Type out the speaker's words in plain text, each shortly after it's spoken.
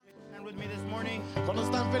¿Cuántos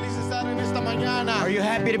están felices de estar en esta mañana? Are you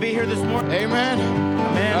happy to be here this morning? Amen.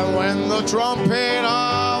 Amen. And when the trumpet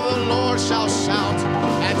of the Lord shall shout,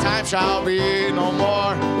 and time shall be no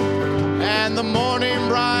more, and the morning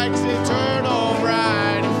bride's eternal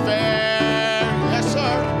bright and fair. Yes,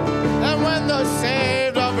 sir. And when the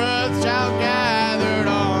saved of earth shall gather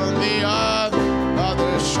on the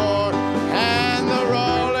other shore, and the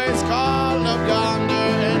roll is called up yonder,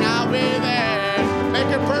 and I'll be there. Make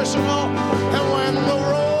it personal. And when the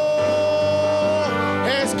roll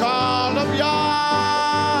is called up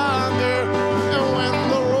yonder, and when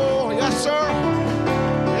the roll, yes, sir,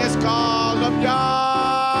 is called up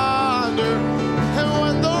yonder, and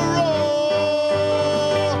when the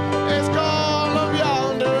roll is called up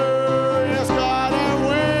yonder, yes, God, and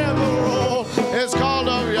when the roll is called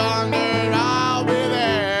up yonder, I'll be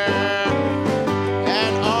there.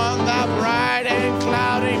 And on that bright and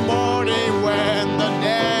cloudy morning, when the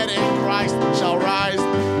dead in Christ shall rise,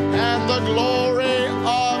 and the glory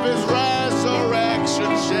of his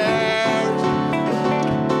resurrection share,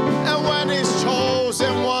 and when his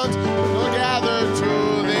chosen ones will gather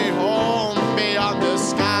to the home beyond the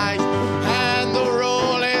skies, and the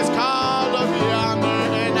roll is called up yonder,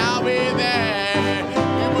 and I'll be there.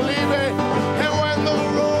 You believe it? And when the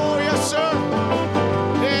roll, yes, sir,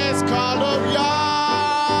 is called up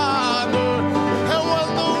yonder, and when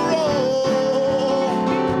the roll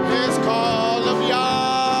is called up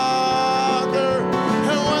yonder,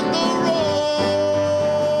 and when the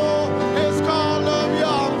roll is called up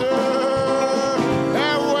yonder,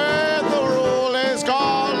 and when the roll is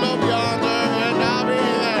called up yonder, and I'll be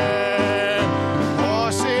there. Oh,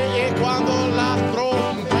 sí, y cuando la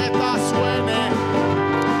trompeta suene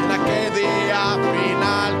en aquel día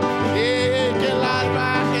final, y que el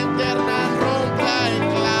alma eterna rompa en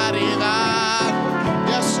claridad.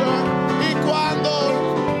 Yes, sir. Y cuando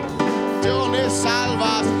naciones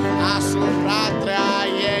salvas a su patria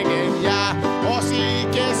lleguen ya, o sí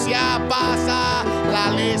que ya pasa la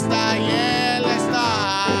lista y él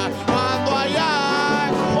está. Cuando allá,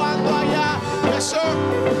 yes, sir.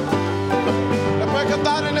 Le puede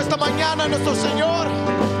cantar en esta mañana a nuestro Señor.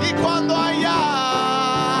 Y cuando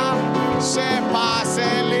allá se pase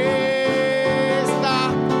lista,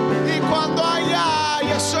 y cuando allá,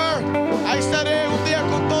 yes, sir, ahí estaré un día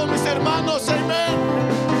con todos mis hermanos, amén.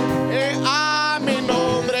 A mi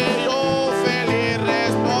nombre yo feliz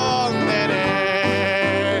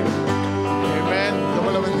responderé. Amén. Dios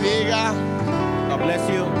me lo bendiga. God bless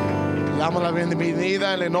you. Le damos la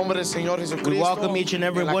bienvenida en el nombre del Señor Jesucristo. We welcome each and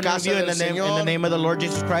every en la one of casa you in del the Señor. name of the Lord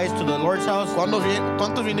Jesus Christ to the Lord's house.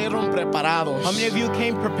 ¿Cuántos vinieron preparados? How many of you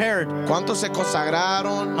came prepared? ¿Cuántos se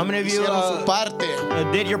consagraron? How many of you, hicieron su parte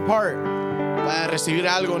Did your part para recibir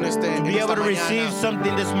algo en to be esta able to mañana? receive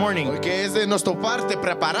something this morning? Porque es de nuestra parte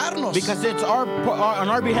prepararnos. Because it's on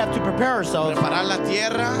our behalf to prepare ourselves, Preparar la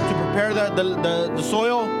tierra. to prepare the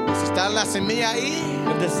soil. Si está la semilla ahí,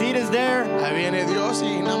 If the seed is there ahí viene Dios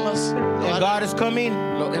y nada más and God is coming,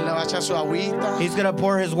 Él le va a echar su agüita. He's going to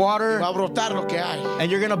pour His water Va a brotar lo que hay.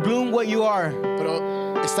 and you're going to bloom what you are. Pero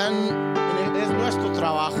es nuestro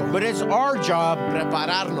trabajo But it's our job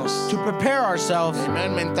prepararnos. to prepare ourselves,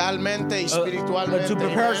 Amén. Mentalmente y espiritualmente. to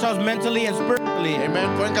prepare Amén. ourselves mentally and spiritually.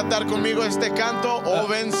 Amén. Pueden cantar conmigo este canto. Oh,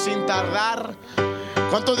 ven sin tardar.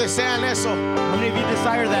 ¿Cuántos desean eso? How many of you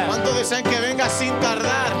desire that? ¿Cuántos desean que venga sin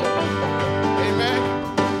tardar? Amén.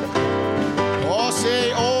 Oh,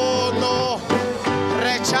 sí, oh, no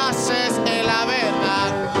rechaces la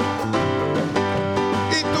verdad.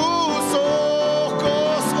 Y tus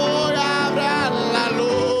ojos hoy abran la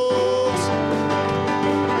luz.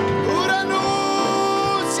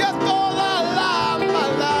 Renuncia toda la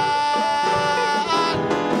maldad.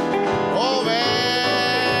 Oh,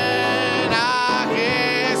 ven a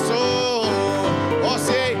Jesús. Oh,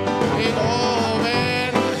 sí, y oh,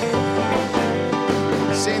 ven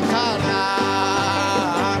sin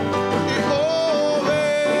tardar. Y oh,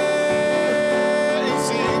 ven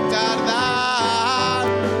sin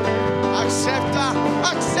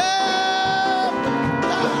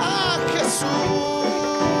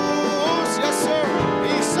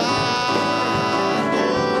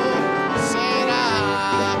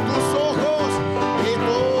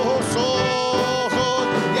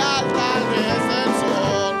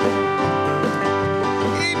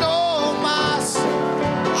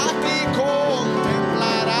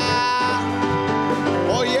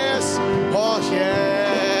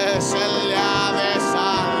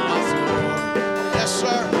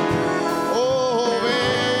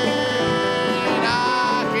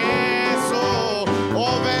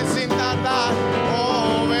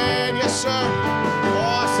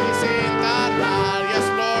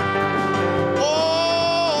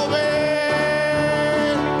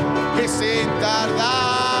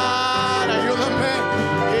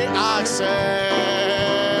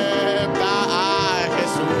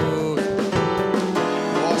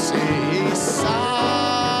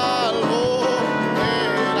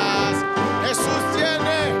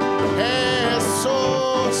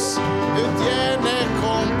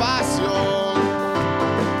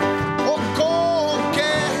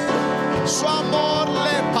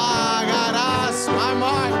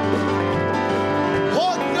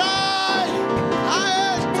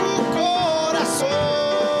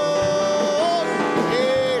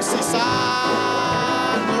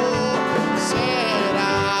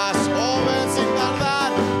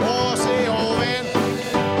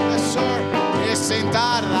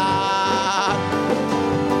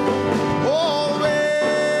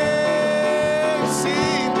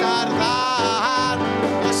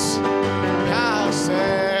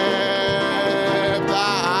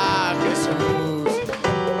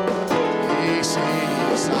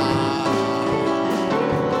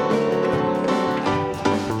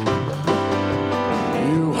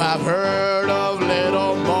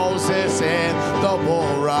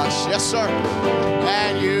gosh, yes, sir.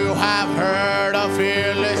 And you have heard of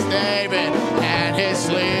fearless David and his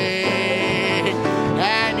sling.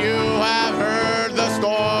 And you have heard the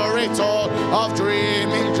story told of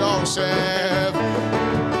dreaming Joseph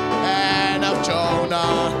and of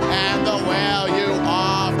Jonah and the whale you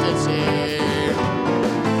often see.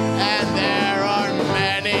 And there are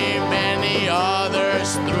many, many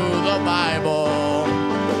others through the Bible.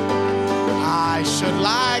 I should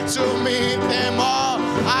like to meet them all,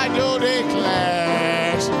 I do declare.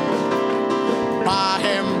 By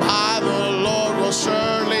and by the Lord will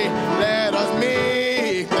surely let us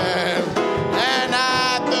meet them. And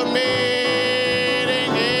at the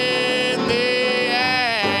meeting in the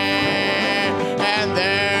air, and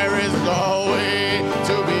there is going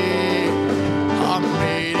to be a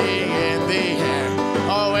meeting in the air.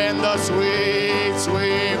 Oh, in the sweet,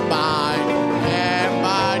 sweet by and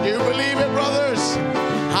by. Do you believe it, brothers?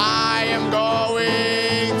 I am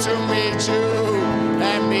going to meet you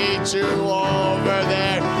and meet you over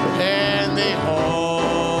there in the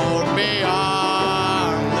home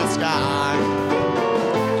beyond the sky.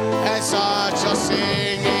 And such a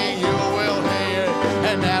singing you will hear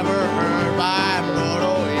and never heard by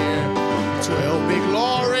mortal ear. 'Twill be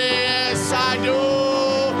glorious, I do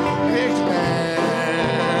declare.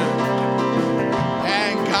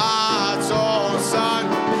 And God's own Son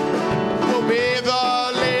will be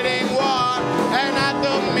the leading one, and at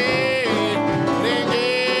the meeting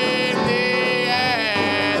in the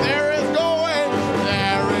air, there is going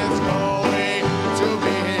to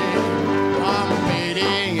be a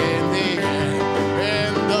meeting in the air,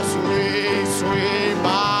 in the sweet, sweet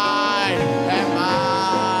by and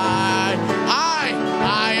by. I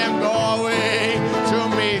am going to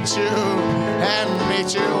meet you and meet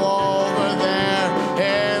you over there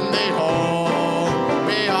in the home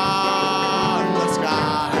beyond the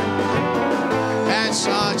sky. And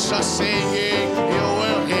such a singing you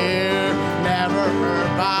will hear, never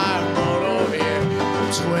heard by mortal ear.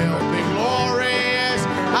 'Twill be glorious,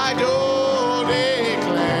 I do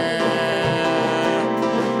declare.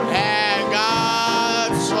 And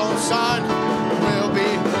God's own Son will be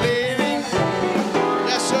leading,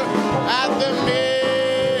 yes sir, at the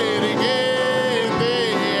meeting in the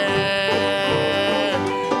air.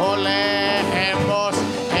 O leemos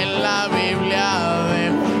en la Biblia de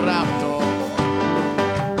un rapto.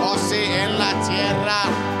 O si en la tierra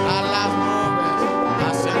a las nubes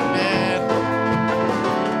ascender.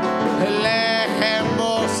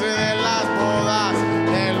 Leemos de las bodas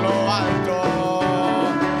de lo alto.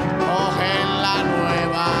 O en la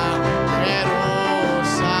nueva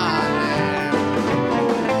Jerusalén.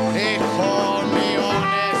 Y con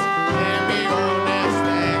millones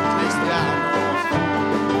de cristianos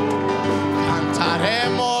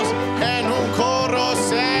cantaremos en un coro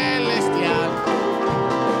celestial.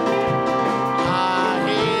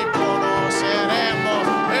 Ahí conoceremos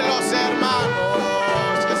en los hermanos,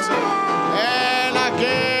 Jesús, en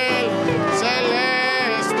aquel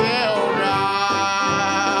celeste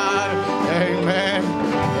hogar. Amen.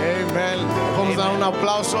 Amen. Vamos a dar un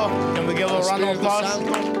aplauso. Can we give a round of Espíritu applause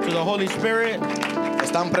Santo. to the Holy Spirit?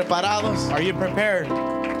 ¿Están preparados? Are you prepared?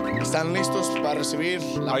 ¿Están listos para recibir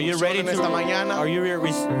la Are you unción ready en esta mañana? Are you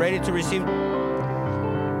ready to receive?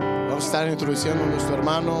 Vamos a estar introduciendo a nuestro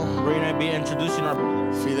hermano We're going to be introducing our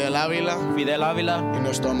Fidel Ávila Fidel Ávila y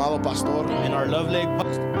nuestro amado pastor and our lovely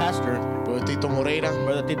pastor, Brother Tito Moreira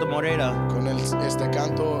Brother Tito Moreira. con este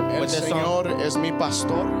canto. El With this Señor es mi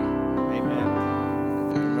pastor. Amen.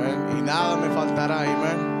 Amén. Y nada me faltará.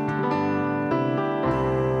 Amén.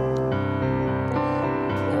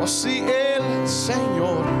 Oh, si el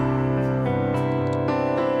Señor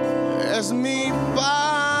es mi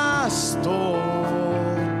pastor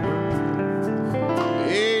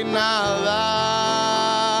y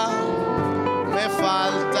nada me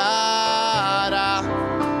faltará.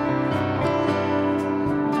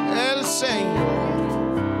 El Señor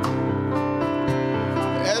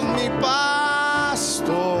es mi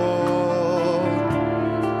pastor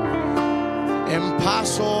en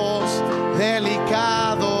pasos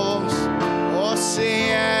delicados. Oh, si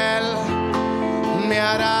Él me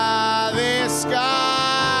hará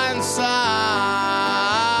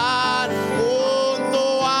descansar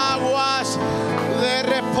junto a aguas de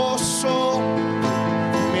reposo,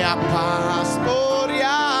 me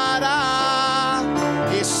pastoreará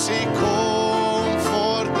y si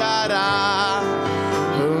confortará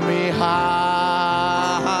mi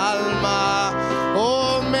alma,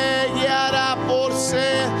 o me guiará por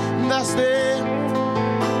sendas de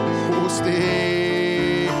justicia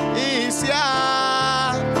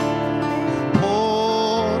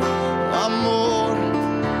por amor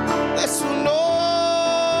de su nombre.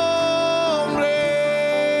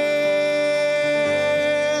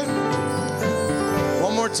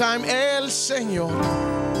 time. El Señor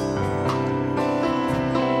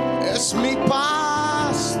es mi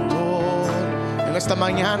pastor en esta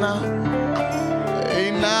mañana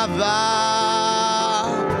y nada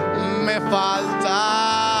me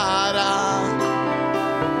faltará.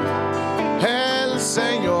 El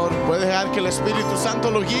Señor, puede dejar que el Espíritu Santo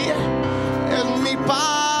lo guíe. Es mi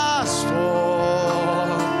pastor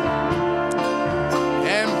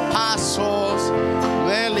en pasos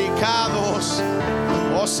delicados.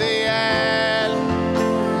 Oh, si Él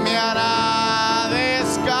me hará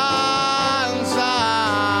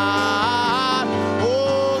descansar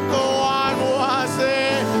junto a aguas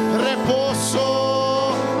de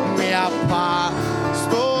reposo, me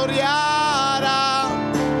pastoreará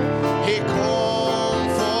y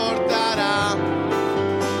confortará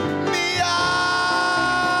mi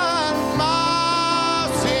alma,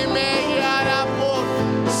 si me guiará por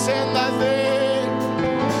sendas de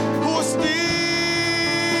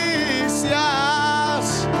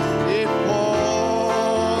justicias y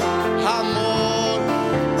por amor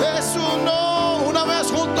de su nombre. Una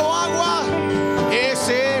vez junto a agua, y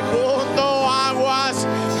si junto a aguas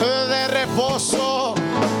de reposo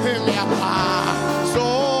me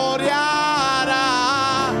pastoreará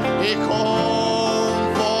y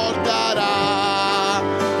confortará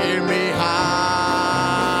en mi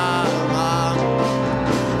alma,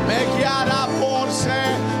 me guiará por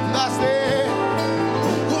sendas de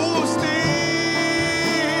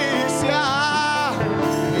justicia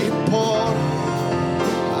y por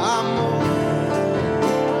amor.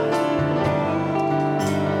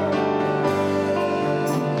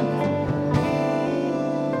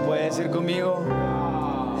 Puedes decir conmigo.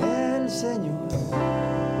 El Señor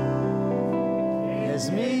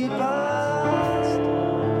es mi pastor.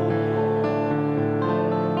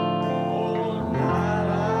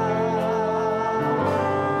 Nada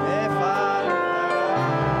me faltará.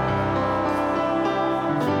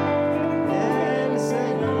 El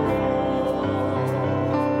Señor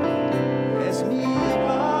es mi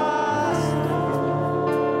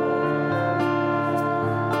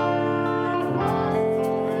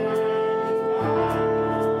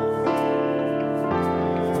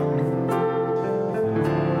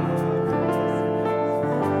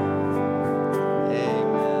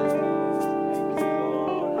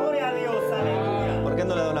 ¿Por qué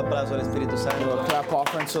no le da un aplauso al Espíritu Santo? Clap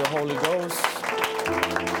offering to the Holy Ghost.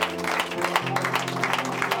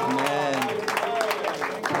 Amén.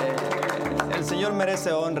 El Señor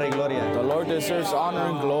merece honra y gloria. The Lord deserves honor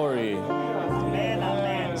and glory.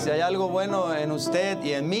 Si hay algo bueno en usted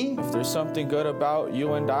y en mí, If there's something good about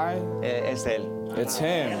you and I, es Él. it's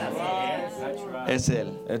Him. Es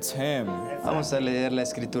Él. It's Him. Vamos a leer la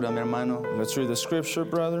escritura, mi hermano. Let's read the scripture,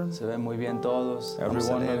 brother. Se ven muy bien todos. Vamos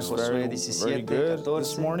a Everyone leer looks Josué very 17, good this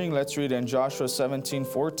 14. morning. Let's read in Joshua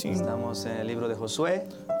 17:14. Estamos en el libro de Josué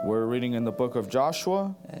We're reading in the book of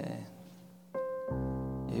Joshua.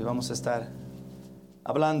 y vamos a estar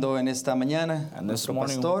hablando en esta mañana And this nuestro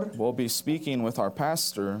morning pastor, we'll be speaking with our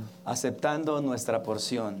pastor, aceptando nuestra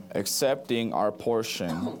porción. accepting our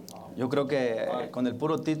portion. Yo creo que con el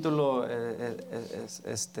puro título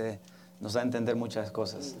nos da a entender muchas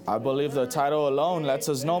cosas. I believe the title alone lets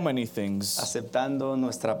us know many things. Aceptando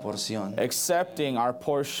nuestra porción. Accepting our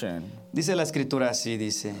portion. Dice la escritura así,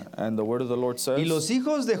 dice. And the word of the Lord Y says, los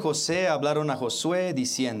hijos de José hablaron a Josué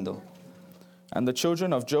diciendo, and the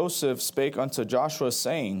children of Joseph spake unto Joshua,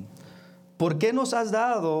 saying, ¿por qué nos has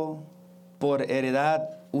dado por heredad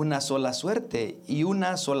una sola suerte y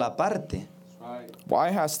una sola parte? why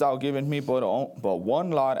hast thou given me but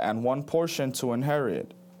one lot and one portion to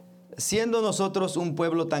inherit? Siendo nosotros un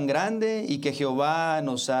pueblo tan grande y que Jehová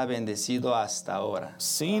nos ha bendecido hasta ahora.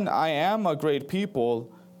 Seeing I am a great people,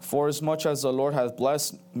 for as much as the Lord hath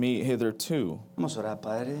blessed me hitherto. Vamos a orar,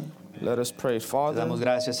 Padre. Let us pray, Te Father. damos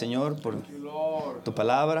gracias, Señor, por tu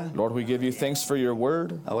palabra. Lord, we give you thanks for your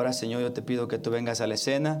word. Ahora, Señor, yo te pido que tú vengas a la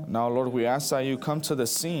escena Now, Lord, we ask that you come to the y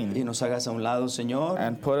scene nos hagas a un lado, Señor.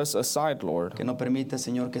 and put us aside, Lord. Que no permita,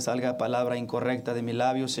 Señor, que salga palabra incorrecta de mi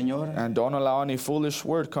labio, Señor. And don't allow any foolish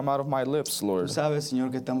word come out of my lips, Tú Lord. sabes, Señor,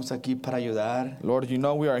 que estamos aquí para ayudar. Lord, you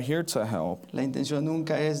know we are here to help. La intención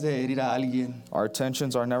nunca es de herir a alguien, Our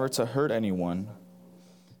intentions are never to hurt anyone,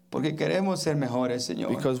 porque queremos ser mejores, Señor.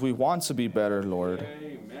 because we want to be better, Lord.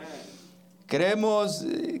 Queremos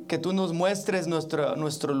que tú nos muestres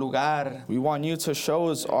nuestro lugar We want you to show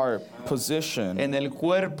us our position en el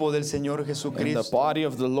cuerpo del Señor in the Jesucristo. body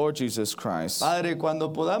of the Lord Jesus Christ. Padre,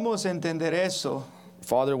 cuando podamos entender eso,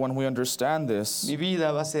 Father, when we understand this, mi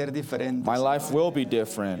vida va a ser diferente. my life will be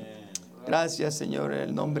different. Gracias, Señor, en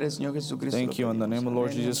el nombre del Señor Jesucristo. Thank you. In the name of the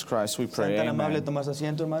Lord Jesus Christ, we Sean pray. tan amable, Amen. tomas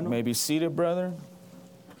asiento, hermano. May be seated, brother.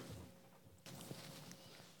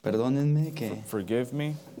 Perdónenme Forgive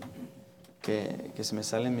me. que se me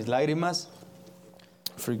salen mis lágrimas.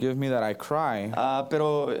 Forgive me that I cry.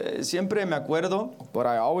 Pero siempre me acuerdo But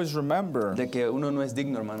I always remember de que uno no es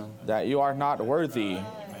digno, hermano. that you are not worthy.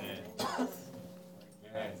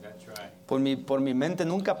 Por mi mente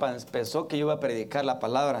nunca pensó que yo iba a predicar la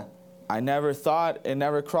palabra. I never thought, it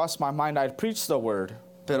never crossed my mind I'd preach the word.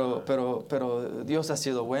 Pero Dios ha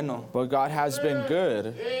sido bueno. But God has been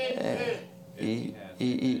good.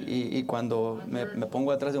 Y cuando me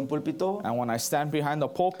pongo atrás de un púlpito, And when I stand behind the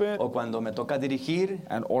pulpit, o cuando me toca dirigir,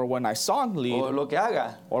 or when I song o lead, lo que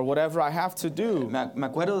haga, or whatever I have to do, me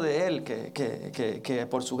acuerdo de Él, que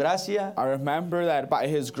por su gracia I remember that by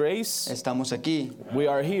His grace, estamos aquí. we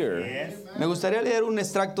are here. Me gustaría leer un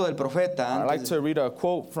extracto del profeta I'd like antes to read a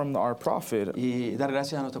quote from our prophet y dar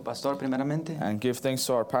gracias a nuestro pastor primeramente and give thanks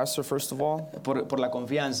to our pastor, first of all, por la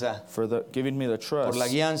confianza, for giving me the por trust, la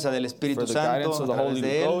guianza del for Espíritu the Santo guidance a of the través Holy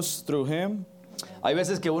de Él. Ghost through Him. Hay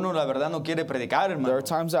veces que uno la verdad no quiere predicar, There hermano. are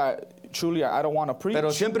times that truly I don't want to preach,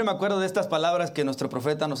 Pero siempre me acuerdo de estas palabras que nuestro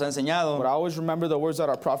profeta nos ha enseñado. but I always remember the words that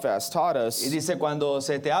our prophet has taught Y us. dice, cuando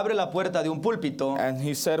se te abre la puerta de un púlpito, And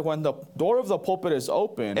he said, when the door of the pulpit is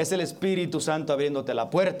open, es el Espíritu Santo abriéndote la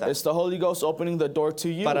puerta it's the Holy Ghost opening the door to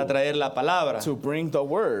you para traer la palabra. to bring the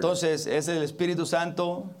word. Entonces, es el Espíritu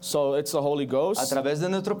Santo So it's the Holy a Ghost través de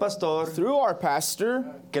nuestro pastor through our pastor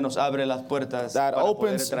que nos abre las puertas that para poder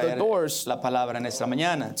opens the traer doors la palabra en esta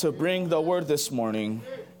mañana. to bring the word this morning.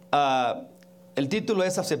 El título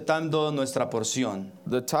es Aceptando nuestra porción,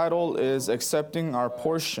 The title is Accepting Our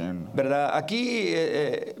Portion. ¿verdad? Aquí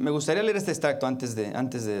me gustaría leer este extracto antes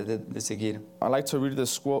de seguir. I'd like to read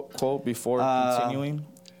this quote before continuing.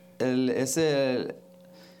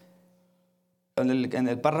 En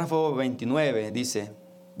el párrafo 29 dice,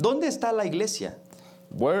 ¿dónde está la iglesia?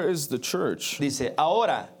 Where is the church? Dice,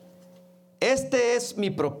 ahora, este es mi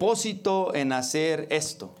propósito en hacer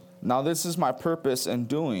esto. Now this is my purpose in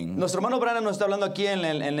doing. Nuestro hermano Branham nos está hablando aquí en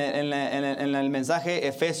el mensaje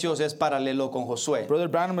Efesios, es paralelo con Josué. Brother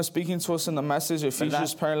Branham is speaking to us in the message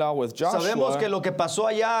Ephesians parallel with Sabemos que Joshua. lo que pasó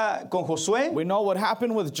allá con Josué We know what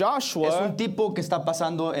happened with es Joshua un tipo que está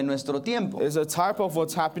pasando en nuestro tiempo. is a type of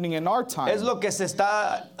what's happening in our time. Es lo que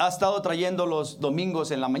ha estado trayendo los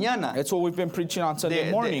domingos en la mañana It's what we've been preaching on Sunday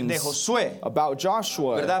de mornings Josué, about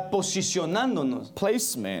Joshua. ¿verdad? Posicionándonos,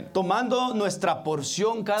 Placement. tomando nuestra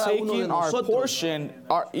porción cada uno de Taking our nosotros. portion,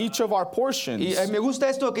 each of our portions. Y me gusta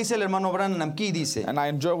esto que dice el hermano Branham aquí, dice, And I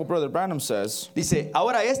enjoy what Brother Branham says.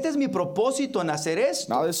 ahora este es mi propósito en hacer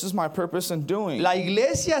esto. Now this is my purpose in doing. La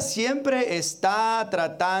iglesia siempre está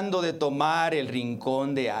tratando de tomar el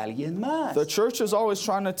rincón de alguien más. The church is always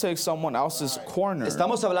trying to take someone else's corner.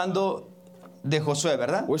 Estamos hablando de Josué,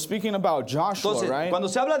 ¿verdad? We're speaking about Joshua, Entonces, right? cuando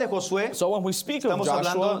se habla de Josué, So when we speak of estamos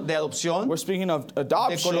hablando Joshua, de adopción, we're speaking of de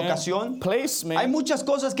adoption, colocación. Hay placement. muchas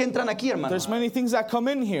cosas que entran aquí, hermano. There's many things that come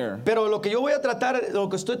in here. Pero lo que yo voy a tratar, lo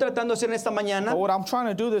que estoy tratando de hacer en esta mañana But what I'm trying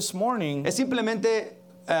to do this morning es simplemente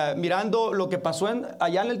mirando lo que pasó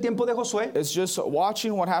allá en el tiempo de Josué, is just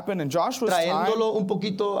watching what happened in Joshua's time traéndolo un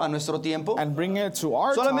poquito a nuestro tiempo. and bringing it to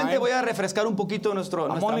our Solamente time. voy a refrescar un poquito I'm nuestra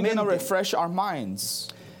only going to mente. refresh our minds.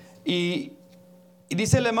 Y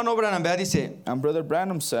dice el hermano Branham, ¿verdad? And Brother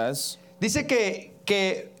Branham says, Dice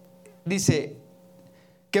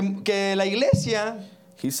que la iglesia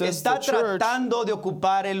he says está the church tratando de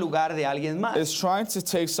ocupar el lugar de alguien más. is trying to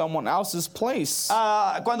take someone else's place.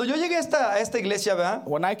 Cuando yo llegué a esta iglesia, ¿verdad?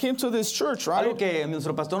 When I came to this church, Algo right? que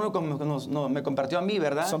nuestro pastor me compartió a mí,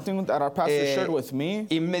 ¿verdad? Something that our pastor shared with me,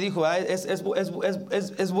 Y me dijo,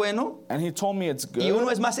 es bueno and he told me it's y uno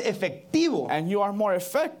good, es más efectivo and you are more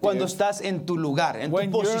effective cuando estás en tu lugar, en tu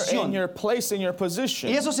when you're in posición. your place, in your Y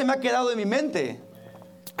position. eso se me ha quedado en mi mente.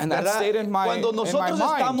 And that ¿Verdad? stayed in my Cuando nosotros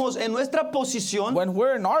mind. estamos en nuestra posición, When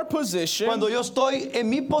we're in our position, cuando yo estoy en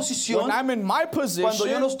mi posición, when I'm in my cuando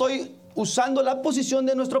yo no position, estoy usando la posición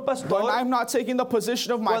de nuestro when pastor, I'm not taking the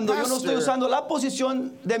position of my cuando yo no estoy pastor, usando la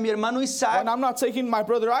posición de mi hermano Isaac, when I'm not taking my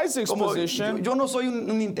brother Isaac's como position, yo no soy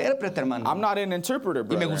un intérprete, hermano. I'm not an interpreter,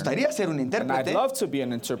 Y me brother. gustaría ser un And I'd intérprete. love to be an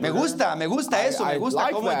Me interpreter. gusta eso, me I gusta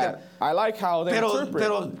like cómo that. I like how they interpret.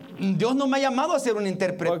 pero Dios no me ha llamado a ser un But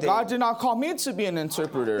intérprete. God did not call me to be an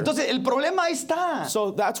interpreter. Entonces, el problema ahí está.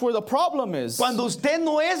 So that's where the problem is. Cuando usted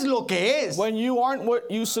no es lo que es, When you aren't what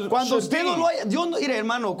you should cuando should usted no be. lo haya, Dios, mire,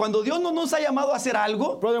 hermano, cuando Dios Dios no nos ha llamado a hacer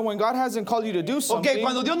algo, Brother, when God hasn't called you to do something, ok,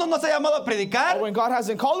 cuando Dios no nos ha llamado a or predicar, when God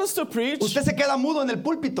hasn't called us to preach, usted se queda mudo en el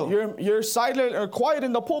púlpito, you're silent or quiet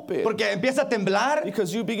in the pulpit porque empieza a temblar,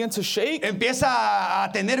 because you begin to shake, empieza a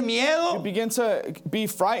tener you miedo, begin to be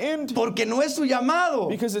frightened porque no es su llamado.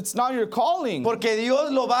 because it's not your calling. Porque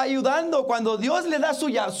Dios lo va ayudando. Cuando Dios le da su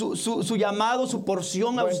llamado, su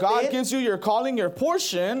porción a When God usted, gives you your calling, your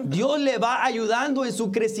portion, Dios le va ayudando en su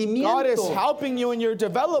God is crecimiento. helping you in your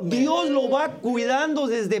development. Dios lo va cuidando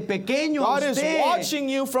desde pequeño a God is usted. watching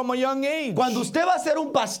you from a young age. Cuando usted va a ser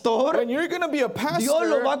un pastor, When you're going to be a Dios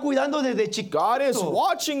lo va pastor, cuidando desde God is chiquito.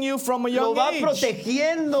 watching you from a Lo young va age.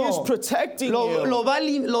 protegiendo. He's protecting Lo you. va,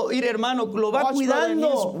 ir hermano, lo va Watch, brother,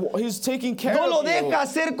 cuidando. he's taking care No lo of you. deja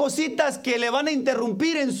hacer cositas que le van a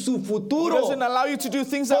interrumpir en su He futuro. doesn't allow you to do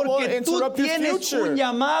things that will Porque tú interrupt your tienes future. un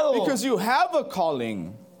llamado. Because you have a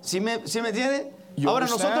calling. ¿Sí me entiende? You Ahora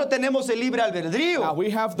understand? nosotros tenemos el libre Now albedrío, we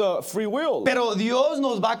have the free will. pero Dios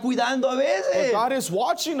nos va cuidando a veces. God is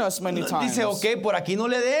watching us many times. Dice, ok, por aquí no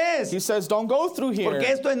le des, He says, don't go through porque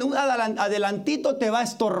here. esto en un adelantito te va a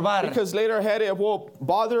estorbar. Because later ahead it will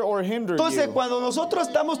bother or hinder Entonces, you. cuando nosotros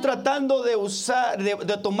estamos tratando de usar,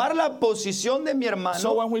 de tomar la posición de mi So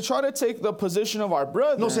hermano, when we try to take the position of our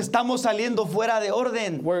brother, nos estamos saliendo fuera de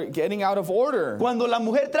orden. we're getting out of order. Cuando la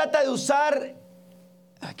mujer trata de usar,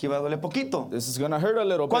 aquí va a doler poquito. This is going to hurt a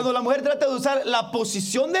little Cuando bit. la mujer trata de usar la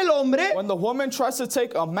posición del hombre, When the woman tries to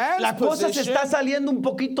take a man's la cosa se position, está saliendo un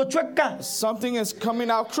poquito chueca. something is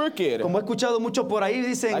coming out crooked. Como he escuchado mucho por ahí,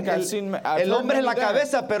 dicen, Like I've el heard hombre es la many there.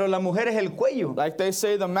 cabeza, pero la mujer es el cuello. Like they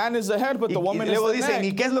say, the man is the head, but Y, the y woman is luego the dicen, ¿y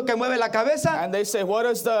neck. qué es lo que mueve la cabeza? And they say, what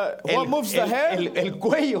moves the head? El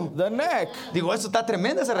cuello. The neck. Digo, eso está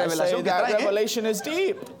tremenda esa I say revelación que that trae. revelation is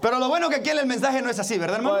deep. Pero lo bueno que aquí en el mensaje no es así,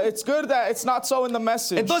 ¿verdad, hermano? But it's good that it's not so in the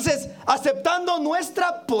message. Entonces, aceptando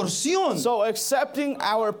nuestra porción. So accepting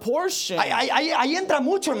our portion, Ahí entra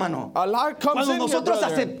mucho, hermano. a lot comes Cuando in here, nosotros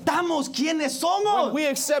brother. aceptamos quiénes When somos. we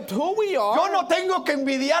accept who we are, Yo no tengo que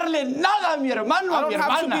envidiarle nada a mi hermano, I a mi don't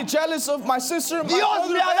have to be hermana. jealous of my sister and my Dios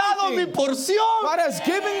brother me of ha dado mi anything. porción. God has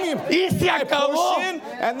given me Y se my acabó. portion,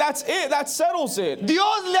 and that's it. That settles it.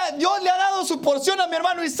 Dios le ha dado su porción a mi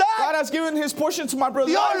hermano God Isaac. has given his portion to my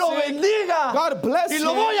brother Dios lo Isaac. bendiga. God bless Y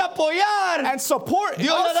lo him. voy a apoyar. And support.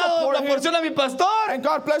 Dios le ha I'll dado support la him. porción a mi pastor. And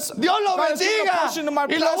God bless. Dios lo God has given a bendiga. portion to my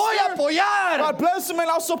Y lo voy a pastor. apoyar. God bless him, and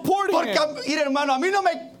I'll support Porque, him. mire, hermano, a mí no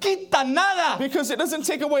me quita nada. Because it doesn't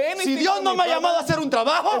take away anything. Si Dios from no me, me ha llamado a brother. hacer un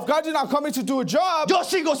trabajo, If God did not call me to do a job, yo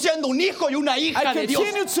sigo siendo un hijo y una hija I de Dios.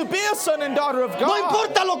 continue to be a son and daughter of God. No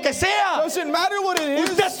importa lo que sea. Doesn't matter what it is.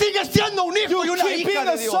 Usted sigue siendo un hijo y You una keep hija being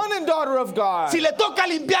de a Dios. son and daughter of God. Si le toca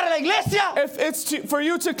limpiar la iglesia, If it's for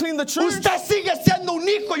you to clean the church, usted sigue siendo un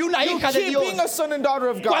hijo y una you hija de keep Dios. being a son and daughter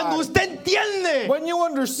of Cuando God. usted entiende When you y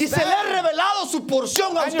understand, se le ha revelado su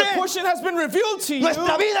porción a and your usted, portion has been revealed to you,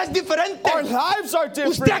 nuestra vida es diferente. our lives are Usted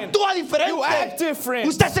different. actúa diferente. You act different.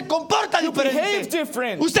 Usted se comporta You behave diferente.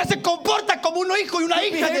 different. Usted se comporta como un hijo y una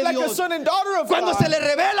hija Behave de like a Dios. son and daughter of Cuando God. se le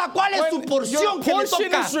revela cuál es su When your porción que le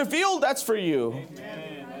portion toca. is revealed, that's for you.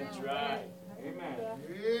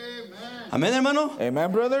 Amén, hermano.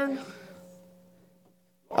 Amen, brother?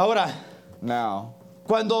 Ahora, Now,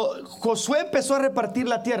 cuando Josué empezó a repartir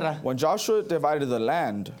la tierra, when Joshua divided the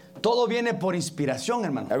land, todo viene por inspiración,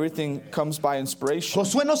 hermano. everything comes by inspiration.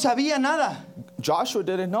 Josué no sabía nada. Joshua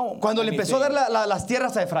didn't know Cuando le empezó a dar anything. las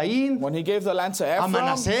tierras a Efraín, When he gave the land to Ephraim,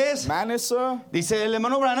 Manasés. Manasseh, dice el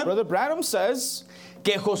hermano Branham, Brother Branham says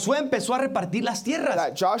que Josué empezó a repartir las tierras,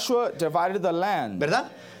 that Joshua divided the land. ¿verdad?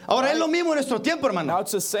 Ahora es lo mismo en nuestro tiempo, Now hermano.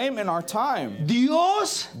 it's the same in our time.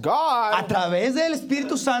 Dios, a God, través del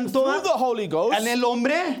Espíritu Santo, through the Holy Ghost, en el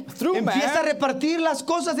hombre, through empieza man, a repartir las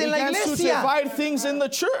cosas en la begins to iglesia. divide things in the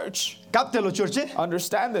church. Cáptelo, church.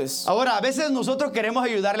 Understand this. Ahora, a veces nosotros queremos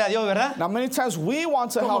ayudarle a Dios, ¿verdad? Now, many times we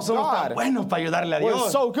want to Como help somos tan God. buenos para ayudarle a We're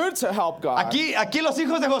Dios. so good to help God. Aquí los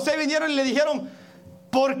hijos de José vinieron y le dijeron,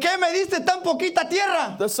 ¿por qué me diste tan poquita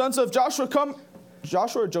tierra? The sons of Joshua come,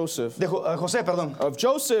 Joshua or Joseph? De José, perdón. Of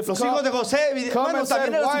Joseph Los hijos de José, come bueno, and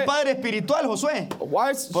también said, era why- su padre espiritual, Josué.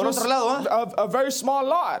 Why is Por otro lado, a very small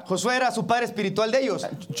lot? Josué era su padre espiritual de ellos.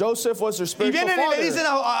 Joseph was their Y spiritual vienen y le father. dicen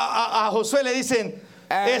a Josué, le dicen,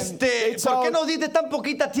 And they ¿por qué tell- nos diste tan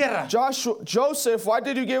poquita tierra? Joseph, why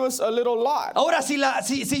did you give us a little lot? Ahora, si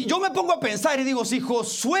yo me pongo a pensar y digo, si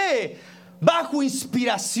Josué bajo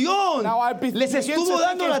inspiración Now I les begin to estuvo think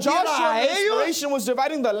dando la if tierra Joshua a in ellos. inspiration was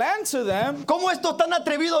dividing the land to them, ¿Cómo estos tan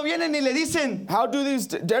atrevidos vienen y le dicen how do these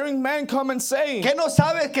daring men come and say, que no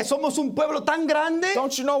sabes que somos un pueblo tan grande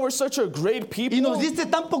don't you know we're such a great people y nos diste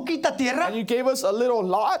tan poquita tierra? and you gave us a little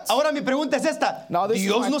lot? Ahora mi pregunta es esta. Now this is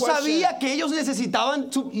 ¿Dios my no question. sabía que ellos necesitaban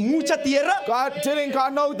mucha tierra? Didn't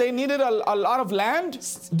God know they needed a lot of land?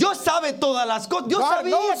 Dios sabe todas las cosas. Dios God sabía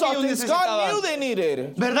knows que all ellos things. God knew necesitaban. they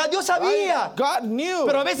needed. ¿Verdad? Dios sabía. Right? God knew.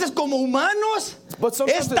 Pero a veces como humanos, But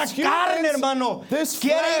sometimes esta as carne, humans, hermano, this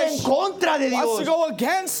quiere ir en flesh contra de wants to Dios. go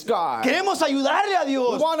against God. Queremos ayudarle a We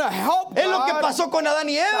Dios. want to help Es lo que God. pasó con Adán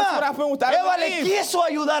y That's what Eva. happened with Adam Eva and le Eve. quiso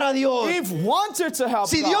ayudar a Dios. Eve wanted to help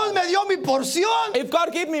Si Dios God. me dio mi porción, If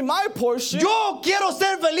God gave me my portion, yo quiero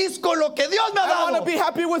ser feliz con lo que Dios me ha I want to dado. be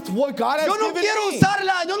happy with what God has Yo no given quiero me.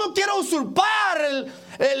 usarla, yo no quiero usurpar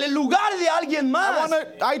el lugar de alguien más.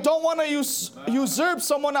 I don't want to usurp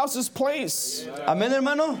someone else's place. Amén,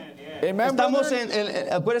 hermano. Amen, Estamos brethren?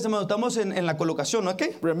 acuérdense, hermano, estamos en la colocación,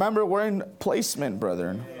 ¿ok? Remember, we're in placement,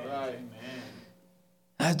 brethren.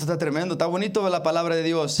 Esto está tremendo, está bonito la palabra de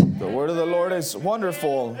Dios. The word of the Lord is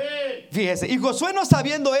wonderful. Fíjese, y Josué no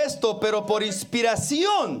sabiendo esto, pero por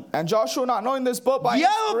inspiración, And Joshua, not knowing this, but by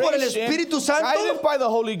guiado por el inspiration, Espíritu Santo, guided by the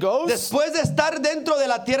Holy Ghost, después de estar dentro de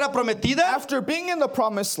la tierra prometida, after being in the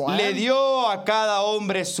promised le land, dio a cada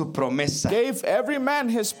hombre su promesa. gave every man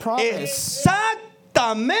his promise.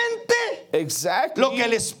 Exactamente Exactly lo que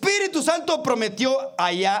el Espíritu Santo prometió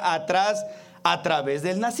allá atrás a través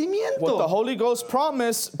del what the nacimiento. Holy Ghost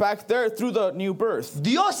promised back there through the new birth.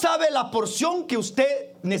 Dios sabe la porción que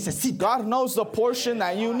usted necesita. God knows the portion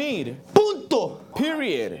that you need. Punto.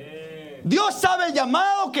 Period. Dios sabe el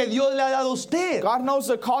llamado que Dios le ha dado a usted. God knows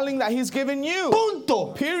the calling that He's given you.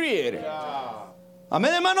 Punto. Period.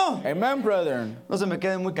 Amén, hermano. Amen, brethren. No se me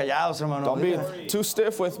queden muy callados, hermano. Don't be too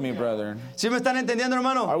stiff with me, brethren. ¿Sí me están entendiendo,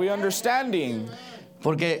 hermano? Are we understanding?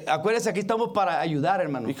 Porque acuérdense, aquí estamos para ayudar,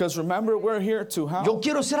 hermano. Because remember, we're here to help. Yo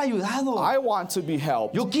quiero ser ayudado. I want to be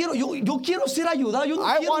helped. Yo quiero ser ayudado. Yo no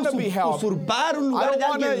I quiero wanna be helped. usurpar un I lugar don't de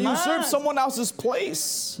want to alguien usurp más. someone else's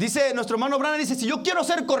place. Dice nuestro hermano Branham, dice, si yo quiero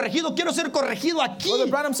ser corregido aquí. Brother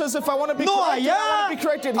Branham says, if I want to be No corrected, I want to be allá.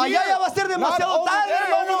 corrected here. Allá ya va a ser Not demasiado over tarde, there.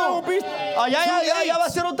 Over there hermano. will be Allá too ya late. va a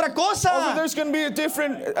ser otra Over cosa. there's going to be a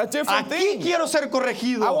different Aquí thing. quiero ser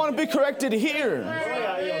corregido. I want to be corrected here.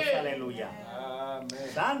 Gloria a Dios, aleluya.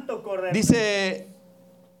 Santo correcto. Dice,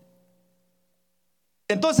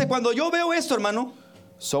 entonces cuando yo veo esto, hermano,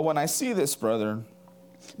 So when I see this, brother,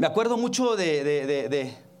 me acuerdo mucho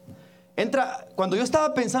cuando yo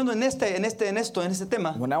estaba pensando en este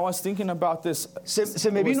tema, when I was thinking about this,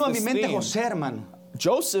 se me was vino a mi this mente theme. José, hermano.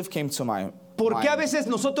 Joseph came to my ¿Por qué a mind. veces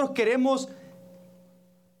nosotros queremos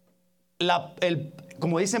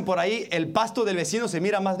como dicen por ahí, el pasto del vecino se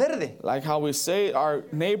mira más verde? Like how we say our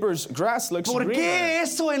neighbor's grass looks ¿Por greener. qué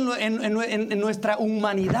eso en nuestra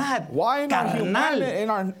humanidad Why in our, carnal? in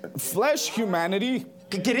our flesh humanity,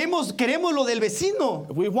 Que queremos lo del vecino.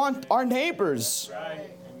 we want our neighbors.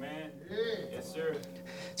 Amen. Yes, sir.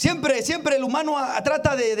 Siempre el humano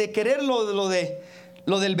trata de querer lo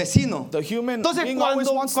del vecino. The human Entonces being always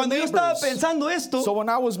wants the cuando yo estaba neighbors. pensando esto, So when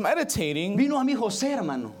I was meditating, vino a mí José,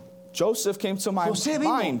 hermano. Joseph came to my José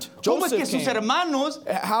vino. mind. ¿Cómo es que Joseph sus came. hermanos,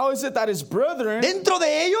 How is it that his brethren, dentro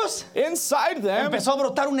de ellos, inside them, empezó a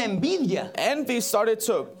brotar una envidia? envy started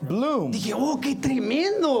to bloom? Dije, oh, qué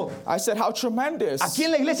tremendo. I said, how tremendous. Aquí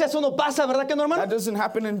en la iglesia eso no pasa, ¿verdad que no, hermano? That doesn't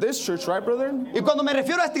happen in this church, right, brother? Y cuando me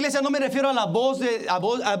refiero a esta iglesia, no me refiero a la voz de la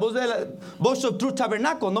Voice of Truth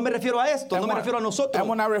Tabernacle, no me refiero a esto, no me refiero a nosotros. And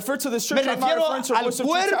when I refer to this Me church, I'm not refiero referring to al Voice of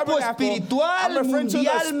Truth cuerpo Tabernacle. espiritual I'm referring to the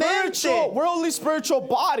mundialmente. spiritual, worldly spiritual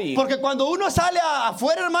body. Porque cuando uno sale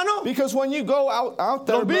afuera, hermano, Because when you go out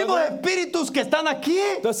there, los mismos brother, espíritus que están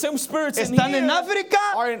aquí the same spirits están in en here África,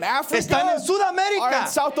 are in Africa, están en are in Sudamérica.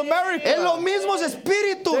 South America. Es los mismos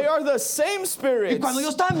espíritus. They are the same spirits. Y cuando yo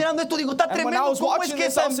estaba mirando esto, digo, está And when I tremendo was cómo es watching que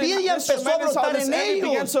this, I esa was saying, envidia this empezó a tremendous how brotar this en envy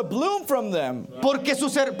began ellos. to bloom from them.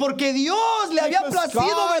 Porque Dios le había Because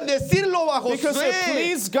placido God- bendecirlo a Because it José.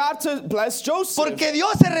 pleased God to bless Joseph. Porque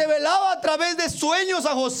Dios se revelaba a través de sueños a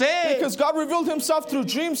José. Because God revealed himself through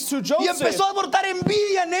dreams to Y Joseph. empezó a brotar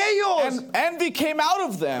envidia en ellos. And envy came out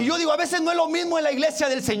of Y them. yo digo, a veces no es lo mismo en la iglesia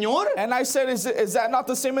del Señor. And I said, is that not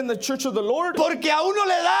the same in the church of the Lord? Porque a uno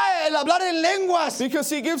le da el hablar en lenguas. Because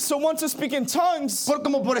he gives someone to speak in tongues.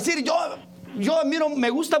 Como por decir, yo admiro, me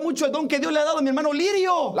gusta mucho el don que Dios le ha dado a mi hermano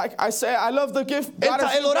Lirio. Like I say, I love the gift.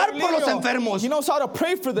 El orar por los enfermos. He knows how to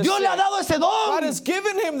pray for the Dios sick. le ha dado ese God don. has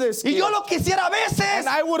given him this Y gift. yo lo quisiera a veces, And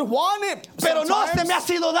I would want it pero no se sometimes, me ha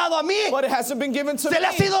sido dado a mí. but it hasn't been given to Se me. le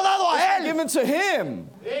ha sido dado a It's been él. given to him.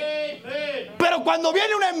 Pero cuando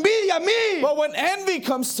viene una envidia a mí, But when envy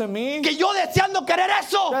comes to me, que yo deseando querer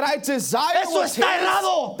eso, that I desire eso what's está his,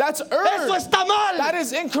 errado. that's Eso earned. está mal. That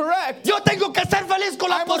is incorrect. Yo tengo que ser feliz con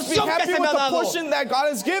la I must be porción que happy se me with ha the dado. portion that God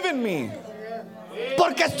has given me.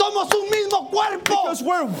 Porque somos un mismo cuerpo. Because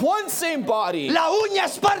we're one same body. La uña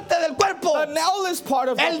es parte del cuerpo. The nail is part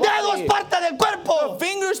of the El dedo es body. parte del The cuerpo.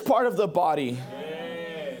 finger is part of the body.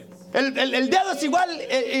 El dedo es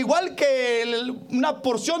igual que una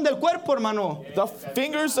porción del cuerpo, hermano. The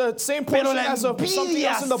finger's the same Pero portion la as something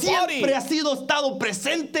envidia else in the body. siempre ha sido estado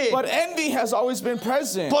presente. But envy has always been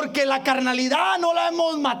present. Porque la carnalidad no la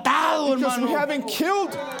hemos matado, Because we hermano. haven't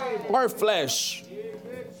killed our flesh.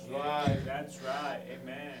 That's right.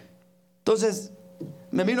 Amen. Entonces,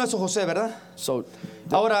 me vino eso José, ¿verdad? So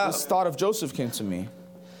Ahora- this thought of Joseph came to me.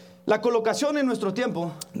 La colocación en nuestro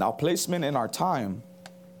tiempo, Now placement in our time.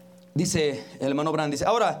 dice el hermano Brand, dice,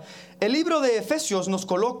 ahora, el libro de Efesios nos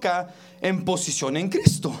coloca en posición en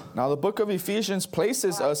Cristo. Now the book of Ephesians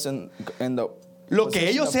places us in the Lo que position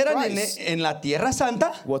ellos of eran Christ. en la tierra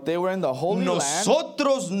santa, What they were in the Holy Land.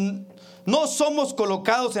 nosotros no somos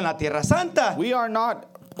colocados en la tierra santa, We are not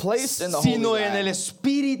placed in the Holy sino en el Land,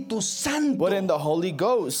 Espíritu Santo. but in the Holy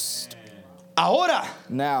Ghost. Ahora,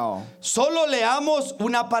 Now, solo leamos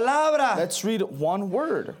una palabra. let's read one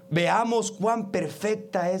word. Veamos cuán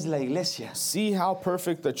perfecta es la iglesia. See how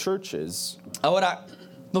perfect the church is. Ahora,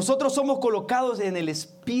 nosotros somos colocados en el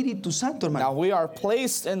Espíritu Santo, Now hermano. we are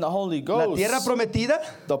placed in the Holy La Ghost. tierra prometida,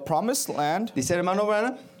 The promised land, dice el hermano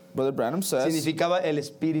Branham, Brother Branham says, significaba el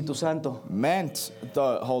Espíritu Santo. meant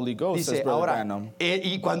the Holy Ghost, says Dice, Brother ahora, Branham.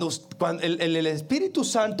 y cuando el Espíritu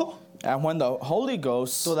Santo, And when the Holy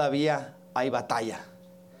Ghost, todavía hay batalla.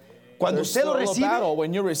 Cuando there's usted still lo a recibe, battle.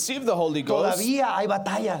 When you receive the Holy Ghost, todavía hay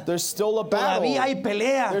batalla. there's still a battle. Todavía hay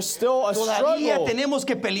pelea. There's still a Todavía struggle. tenemos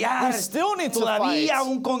que pelear. We still need to Todavía fight.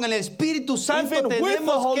 aún con el Espíritu Santo Even with the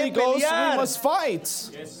tenemos Holy que Ghost, we pelear. must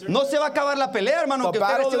fight. No se va a acabar la pelea, hermano. The Que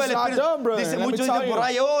usted battle reciba is el not Espíritu. done, brother. Dice, Let me muchos tell dicen por you.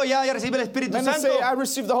 ahí, oh, ya recibe el Espíritu Then they Santo. say, I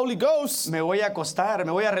received the Holy Ghost. Me voy a acostar,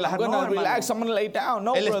 me voy a relajar. I'm going No, to hermano. relax. I'm going to lay down.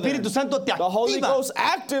 No, El brother. Espíritu Santo te The Holy activa. Ghost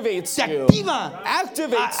activates Te you. activa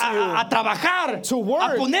Activates a trabajar, To work.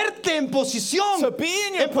 a ponerte en posición, to be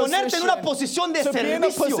in your en ponerte en una position. posición de To be in a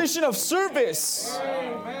servicio. position of service.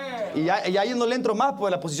 Y ahí no le entro más por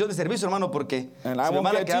la posición de servicio, hermano, porque And se I me won't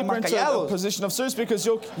van a get quedar deeper más into the callados. position of service because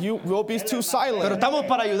you will be too Pero silent. estamos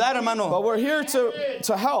para ayudar, hermano, But we're here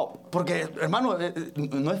to help porque, hermano,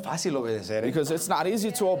 no es fácil obedecer, because it's not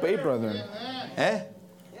easy to obey, brother. ¿eh?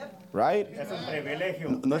 Right? Es un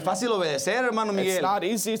privilegio. No es fácil obedecer, hermano It's Miguel. not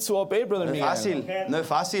easy to obey, brother No es Miguel. fácil, no es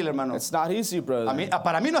fácil, hermano. It's not easy, brother.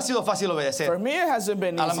 Para mí no ha sido fácil For obedecer, me, it hasn't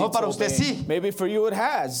been A lo easy mejor para to usted obey. sí. Maybe for you it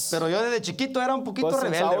has. pero yo desde chiquito era un poquito But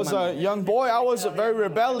since rebelde, I was a hermano. young boy, I was very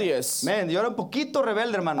rebellious. Man, yo era un poquito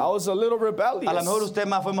rebelde, I hermano. was a little A lo mejor rebellious. usted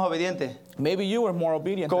fue más obediente. Maybe you were more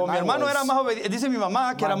obedient Como than mi I hermano was. era más obediente, dice mi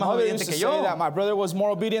mamá que My era más mother obediente used to que say yo. that my brother was more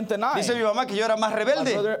obedient than I. Dice mi mamá que yo era más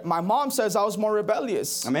rebelde. My mom says I was more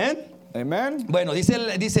rebellious. Amén. Amen. Bueno, dice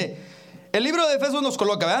el libro de Efesios nos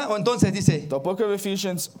coloca, ¿verdad? O entonces dice, The book of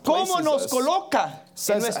Ephesians ¿cómo places nos us. coloca en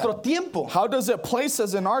Says, nuestro tiempo? How does it place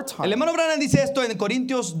us in our El time? hermano Branham dice esto en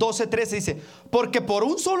Corintios 12:13, dice, porque por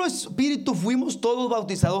un solo espíritu fuimos todos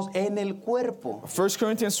bautizados en el cuerpo, 1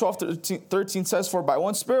 Corinthians 12:13 says, For by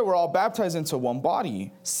one Spirit we're all baptized into one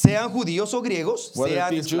body, sean judíos o griegos, whether it sean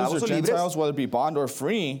be Jews esclavos or o libres, Gentiles, whether it be bond or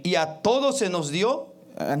free, y a todos se nos dio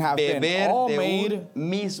and have been beber all de made un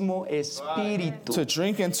mismo espíritu. to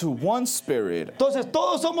drink into one Spirit. Entonces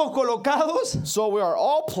todos somos colocados So we are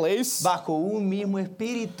all placed bajo un mismo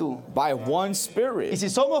espíritu. by one Y Spirit. si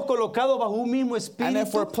somos colocados bajo un mismo And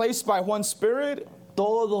if we're espíritu, placed by one Spirit,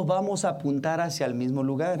 todos vamos a apuntar hacia el mismo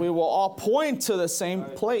lugar. we will all point to the same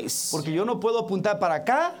place. Porque yo no puedo apuntar para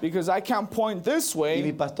acá Because I can't point this y mi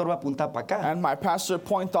way pastor va a apuntar para acá. and my pastor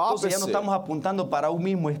point the Entonces ya no opposite. estamos apuntando para un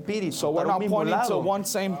mismo espíritu, So we're para un not mismo pointing to lado. one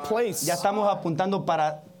same place. Ya estamos apuntando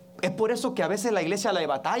para... Es por eso que a veces la iglesia la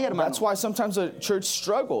batalla, hermano. That's why sometimes the church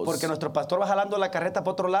struggles. Porque nuestro pastor va jalando la carreta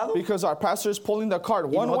para otro lado y Because our pastor is pulling the cart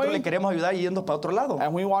one nosotros le way queremos ayudar yendo para otro lado.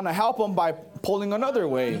 and we want to help him by pulling another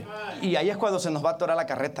way. Y ahí es cuando se nos va a atorar la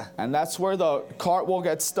carreta. And that's where the cart will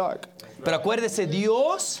get stuck. Pero acuérdese,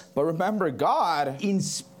 Dios But remember, God,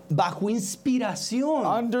 bajo inspiración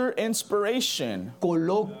under inspiration,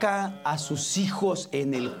 coloca a sus hijos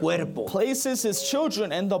en el cuerpo. places his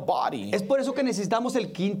children in the body. Es por eso que necesitamos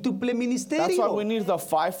el quíntuple That's why ministerio. we need the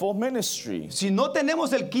fivefold ministry. Si no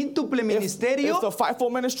tenemos el quíntuple ministerio, If the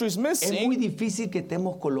fivefold ministry is es muy missing, difícil que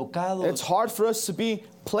estemos colocados it's hard for us to be en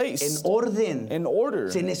placed orden. in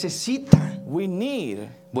order. Se necesita. We need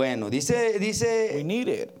Bueno, dice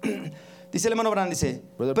it. Dice el hermano Branham, dice,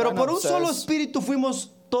 Brother pero por Branham un solo says, espíritu fuimos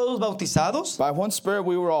todos bautizados By one Spirit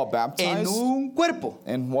we were all en baptized un cuerpo.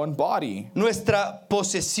 in one body. Nuestra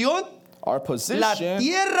posesión, Our la position,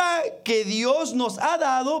 tierra que Dios nos ha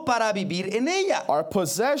dado para vivir en ella. our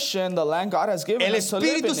possession, the land God has given El us to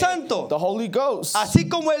live in Espíritu it, Santo. the Holy Ghost. Así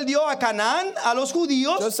como Él dio a Canaán, a los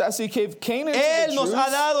judíos, Just as He gave Canaan to Él the nos Jews,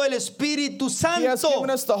 ha dado el Espíritu He has given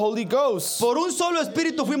Santo. us the Holy Ghost. Por un solo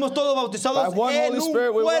Espíritu fuimos todos By bautizados one en Holy un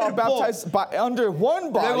Spirit we were all cuerpo. baptized under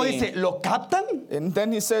one Luego body. dice, ¿lo captan? And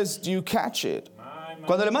then He says, do you catch it?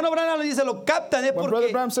 Cuando el hermano Branham le dice lo captan es When porque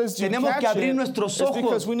Brother Branham says, do you tenemos que catch abrir it? nuestros It's because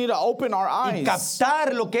ojos we need to open our y eyes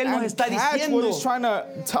captar lo que Él nos and está catch what He's diciendo. trying to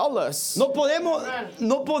tell us. No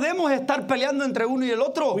podemos estar peleando entre uno y el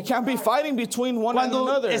otro. We can't be fighting between one and Cuando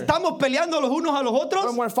another. estamos peleando los unos a los When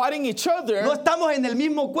otros, we're fighting each other, no estamos en el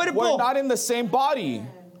mismo we're cuerpo. not in the same body.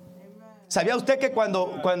 ¿Sabía usted que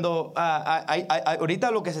cuando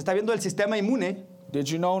ahorita lo que se está viendo el sistema inmune, Did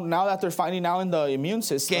you know now that they're fighting now in the immune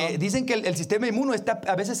system, que dicen que el sistema inmune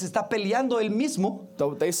a veces se está peleando él mismo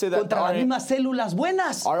they say that contra las mismas células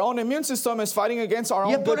buenas? our own immune system is fighting against our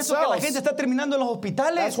Y es own por good eso que la cells. gente está terminando en los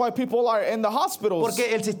hospitales. That's why people are in the hospitals.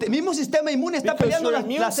 Porque el mismo sistema inmune está Because peleando your las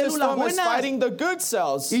immune células system is buenas. fighting the good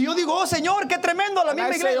cells. Y yo digo, oh Señor, qué tremendo, la And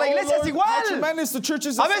misma I say, iglesia, la "Oh, iglesia es Lord, how igual. tremendous, the church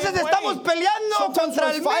is the A veces same estamos way." peleando Sometimes contra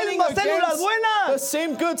we're las fighting mismas células against the buenas.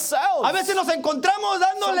 same good cells. A veces nos encontramos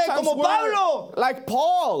dándole Sometimes como we're Pablo. like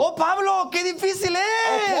Paul. Oh Pablo, qué difícil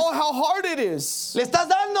Oh, es. Paul, how hard it is. Le estás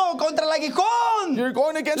dando contra el aguijón. You're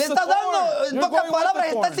going against Le the estás dando, thorn. en You're pocas going with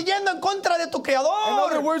palabras, the estás thorn. yendo en contra de tu In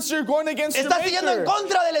other Creador. words, you're going against your Estás yendo en Maker.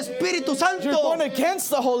 contra del Espíritu You're Santo. going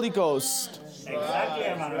against the Holy Ghost. Exactly,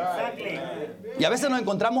 hermano, exactly. Y a veces nos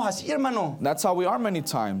encontramos así, hermano. That's how we are many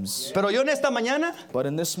times. Pero yo en esta mañana But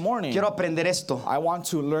in this morning, quiero aprender esto. I want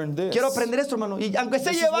to learn this. Quiero aprender esto, hermano. Y aunque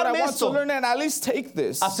sea This is what I llevarme want to esto, learn and at least take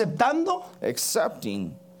this. aceptando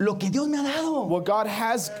Accepting lo que Dios me ha dado. what God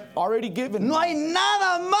has already given No me. hay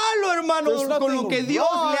nada malo, hermano, There's con lo que nothing Dios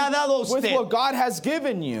le ha dado a wrong with usted. what God has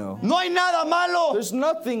given you. No hay nada malo. There's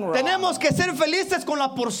nothing wrong. Tenemos que ser felices con la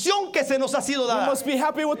porción que se nos ha sido We dada. must be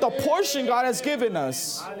happy with the portion God has given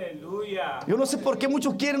us. Aleluya. Yo no sé por qué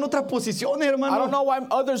muchos quieren otras posiciones, I don't hermano. know why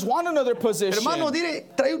others want another position. Hermano,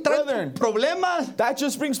 trae Brethren. problemas. That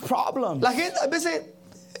just brings problems. La gente, a veces,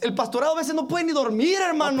 el pastorado a veces no puede ni dormir,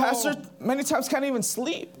 hermano. Pastor many times can't even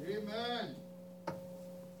sleep.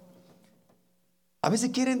 A veces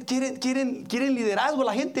quieren liderazgo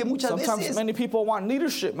la gente muchas Sometimes veces. many people want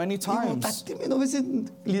leadership many Digo, times. "Está tremendo, a veces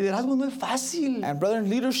liderazgo no es fácil. And brethren,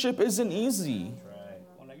 leadership isn't easy.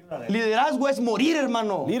 Liderazgo es morir,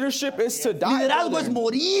 hermano. Leadership is to die. Liderazgo es brethren.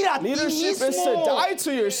 morir a ti Leadership is to mismo. die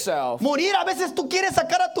to yourself. Morir, a veces tú quieres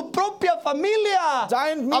sacar a tu propia familia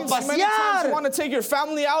Dying a means many times you pasear. want to take your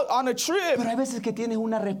family out on a trip. Pero hay veces que tienes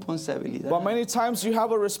una responsabilidad But many times you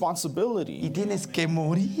have a y responsibility tienes que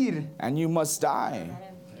morir. and you must die.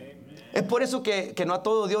 Es por eso que no a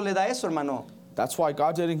todo Dios le da eso, hermano. That's why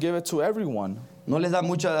God didn't give it to everyone. No les da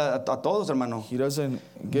mucho a todos, hermano. He doesn't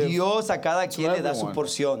give Dios a cada to quien le da su everyone.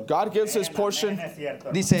 porción. God gives his portion Es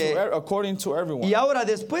cierto. Dice, according to everyone. y ahora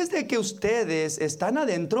después de que ustedes están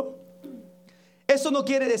adentro, eso no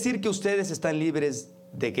quiere decir que ustedes están libres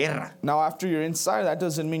de guerra. Now, after you're inside, that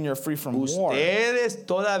doesn't mean you're free from war. Ustedes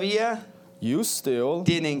todavía You still,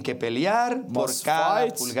 tienen que pelear por Must cada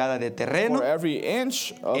fight pulgada de terreno for every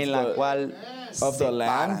inch of en la the, cual of se the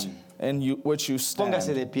land paran. in which you Póngase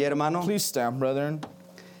stand. de pie, hermano. Please stand, brethren.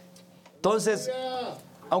 Entonces,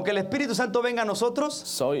 aunque el Espíritu Santo venga a nosotros,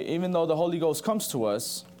 So even though the Holy Ghost comes to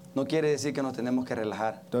us, no quiere decir que nos tenemos que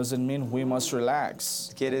relajar. doesn't mean we must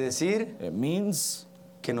relax. Quiere decir It means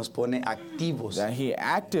que nos pone activos that He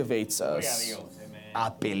activates Gloria a us Dios. Amén. a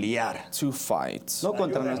pelear. to fight.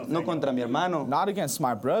 No contra mi hermano, Not against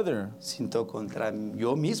my brother, sino contra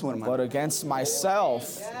yo mismo, but hermano. against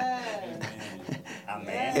myself.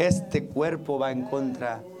 Amén. Este cuerpo va en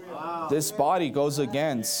contra This body goes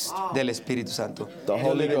against del Espíritu Santo. the Dios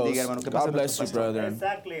Holy le bendiga, hermano. Ghost. Que pase God bless nuestro you, pastor. brethren.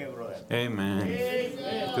 Exactly, brother. Amén.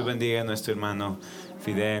 Dios bendiga a nuestro hermano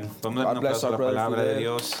Fidel. Vamos a dar God un bless aplauso a our la brother palabra de Fidel.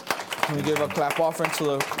 Dios. Can we give a clap offering to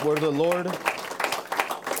the word of the Lord?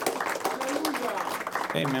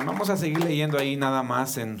 Amén. Vamos a seguir leyendo ahí nada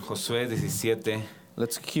más en Josué 17.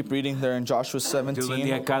 Let's keep reading there in Joshua Dios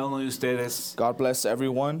bendiga a 17. cada uno de ustedes God bless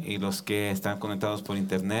everyone y los que están conectados por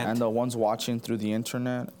internet. and the ones watching through the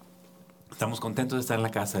internet. Estamos contentos de estar en la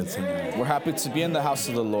casa del Señor. We're happy to be in the house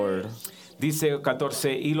of the Lord. Dice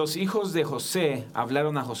 14, y los hijos de José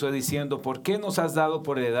hablaron a Josué diciendo, ¿por qué nos has dado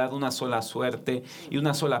por heredad una sola suerte y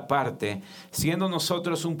una sola parte, siendo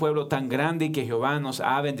nosotros un pueblo tan grande y que Jehová nos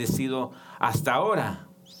ha bendecido hasta ahora?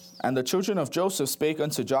 And the children of Joseph spake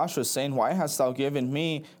unto Joshua, saying, Why hast thou given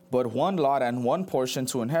me but one lot and one portion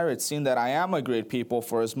to inherit, seeing that I am a great people,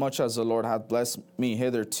 for as much as the Lord hath blessed me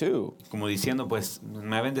hitherto? Como diciendo, pues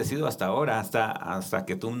me ha bendecido hasta ahora, hasta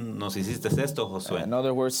que tú nos hiciste esto, Josué. In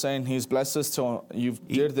other words, saying he's blessed us to, you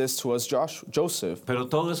did this to us, Joseph. Pero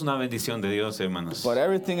todo es una bendición de Dios, hermanos. But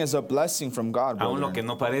everything is a blessing from God, Aún lo brother. que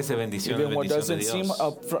no parece bendición es Even what bendición de doesn't seem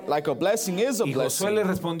Dios. like a blessing is a Y Josué le blessing.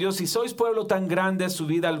 respondió, si sois pueblo tan grande,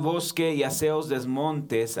 subid al bosque y haceos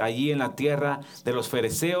desmontes allí en la tierra de los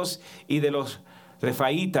fereceos y de los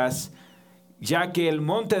refaitas, ya que el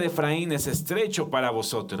monte de Efraín es estrecho para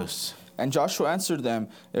vosotros. And Joshua answered them,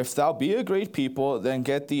 If thou be a great people, then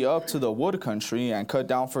get thee up to the wood country, and cut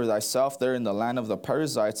down for thyself there in the land of the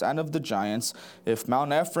Perizzites and of the giants, if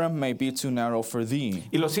Mount Ephraim may be too narrow for thee.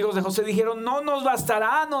 Y los hijos de José dijeron, no nos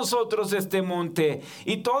bastará a nosotros este monte.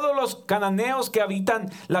 Y todos los cananeos que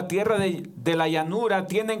habitan la tierra de la llanura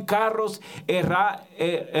tienen carros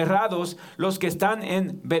errados, los que están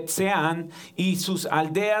en Betseán y sus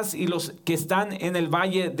aldeas, y los que están en el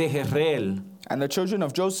valle de Jezreel. And the children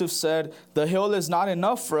of Joseph said, The hill is not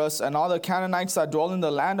enough for us, and all the Canaanites that dwell in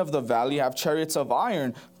the land of the valley have chariots of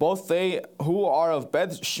iron, both they who are of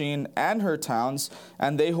Bethshean and her towns,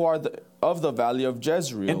 and they who are of the valley of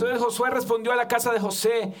Jezreel. Entonces Josué respondió a la casa de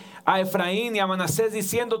José, a Efraín y a Manasés,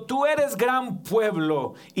 diciendo, tú eres gran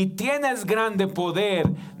pueblo y tienes grande poder,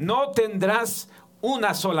 no tendrás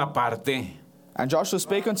una sola parte. And Joshua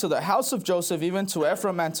spake unto the house of Joseph, even to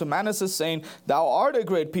Ephraim and to Manasseh, saying, Thou art a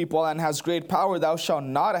great people and hast great power, thou shalt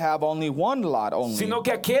not have only one lot only. Sino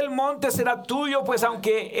que aquel monte será tuyo, pues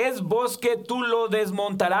aunque es bosque, tú lo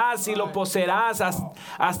desmontarás y lo poseerás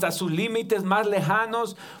hasta sus límites más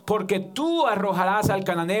lejanos, porque tú arrojarás al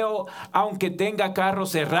cananeo, aunque tenga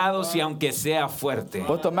carros cerrados y aunque sea fuerte.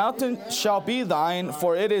 But the mountain shall be thine,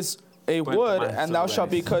 for it is a wood, and thou shalt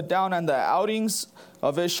be cut down, and the outings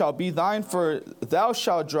of it shall be thine, for thou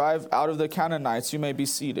shalt drive out of the Canaanites. You may be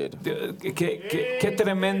seated. Qué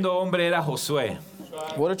tremendo hombre era Josué.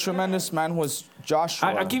 What a tremendous man was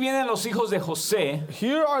Joshua. Aquí vienen los hijos de José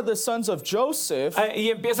Here are the sons of Joseph, y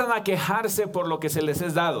empiezan a quejarse por lo que se les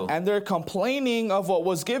es dado. and they're complaining of what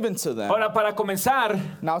was given to them. Ahora, para comenzar,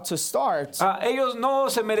 Now to start, ellos no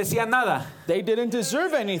se merecían nada. they didn't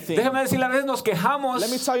deserve anything. Déjame decirle, a veces nos quejamos Let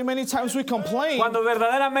me tell you, many times we complain cuando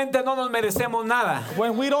verdaderamente no nos merecemos nada.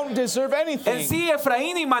 when we don't deserve En anything. sí,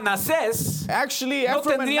 Efraín y Manasés Actually, no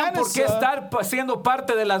Ephraim and tendrían por qué Manasseh estar siendo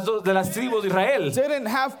parte de las tribus de Israel. didn't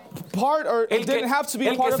have part, or El didn't have to be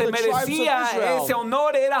el part que of se the tribes of merecía ese Israel.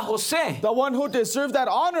 honor era José, The one who deserved that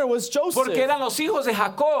honor was porque Joseph, eran los hijos de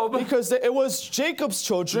Jacob because it was Jacob's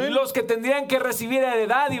children los que tendrían que recibir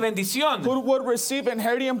heredad y bendición. who would receive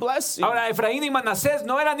inheritance and blessing. Ahora, Efraín y Manasés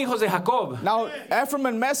no eran hijos de Jacob. Now, Ephraim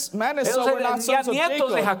and Manasseh Ellos were not eran ya sons of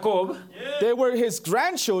nietos de Jacob. Jacob, They were his y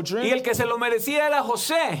grandchildren, el que se lo merecía era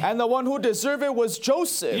José. and the one who deserved it was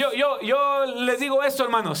Joseph. Yo les digo esto,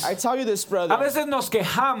 hermanos. I tell you this, A brother. veces nos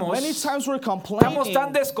quejamos, Many times we're estamos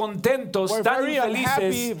tan complaining. descontentos, We're tan very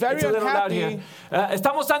unhappy, infelices. very It's a little loud unhappy. here.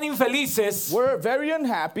 Estamos tan infelices We're very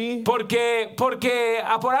unhappy porque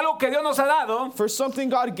por algo que Dios nos ha dado for something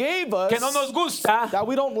God gave us que no nos gusta, that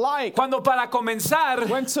we don't like. cuando para comenzar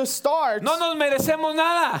When to start, no nos merecemos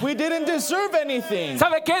nada. we didn't deserve anything.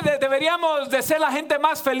 ¿Sabe qué? Deberíamos de ser la gente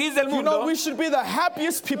más feliz del You know, mundo we should be the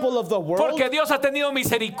happiest people of the world porque Dios ha tenido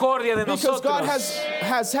misericordia de because God nosotros.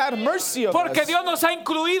 has had mercy of Porque us. Dios nos ha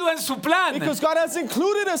incluido en su plan. Because God has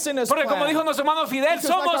included us in His Porque como plan. dijo nuestro hermano Fidel, Because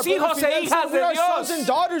like somos our brother hijos e Fidel hijas said, we de are sons and Dios.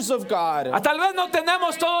 daughters of God. Tal vez no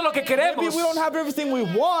tenemos todo lo que Maybe queremos, we don't have everything we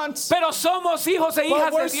want, pero somos hijos e but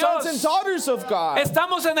hijas we're de sons and Dios. daughters of God.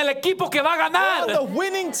 Estamos en el equipo que va a We're on the ganar.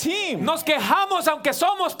 winning team. Nos quejamos aunque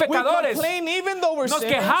somos We pecadores. complain even though we're Nos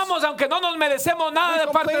sinners. quejamos aunque no nos merecemos We nada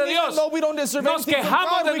de parte de complain even Dios. though we don't deserve Nos anything from quejamos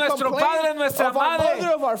God. de We nuestro complain padre, de nuestra of our madre,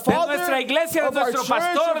 mother, of our de father, nuestra iglesia, de of our nuestro church,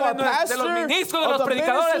 pastor, of our de los pastor, ministros, de of los the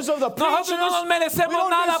predicadores. ministers, of the Nosotros no nos preachers. merecemos We don't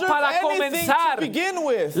nada deserve para anything comenzar. to begin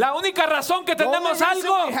with. La única razón que tenemos only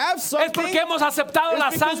reason algo we have es something porque hemos aceptado is la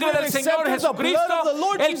because sangre we've del Señor accepted the blood Jesucristo, of the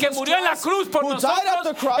Lord el que Jesus murió en la Christ, cruz por who died at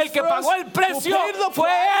the nosotros, cross el que for us, pagó el who precio paid the fue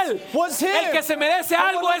price, Él. was Him. El que se merece The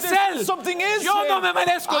one algo who es deserves Él. something is Yo no Him. me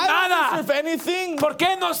merezco I don't nada. deserve anything. ¿Por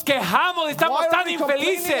qué nos quejamos y estamos Why are tan we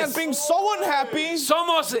complaining and infelices? being so unhappy?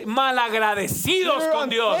 Somos malagradecidos We're con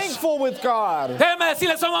Dios. unthankful with God. Déjeme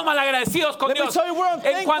decirle, somos malagradecidos con Let me Dios. tell you, we're En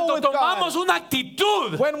unthankful cuanto with God. tomamos una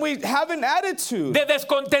actitud When we have an attitude de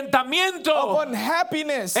descontentamiento of want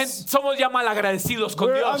happiness. Somos ya malagradecidos con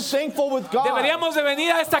We're Dios. unthankful with God. Deberíamos de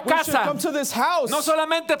venir a esta We should casa. come to this house. No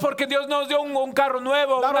solamente porque Dios nos dio un carro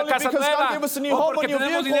nuevo, Not una only casa because God nueva, gave us a new o home, porque a new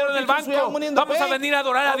tenemos vehicle, dinero en el because we have banco. money in the Vamos a bank. venir a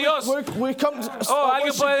adorar a Dios. We come to Alguien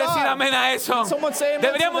worship puede decir God. amén a eso. Can someone say amen to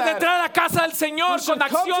Deberíamos de that? entrar a la casa del Señor We should con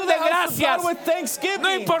come acción to de the house of gracias. God with thanksgiving.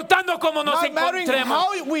 No importando cómo nos Not mattering encontremos.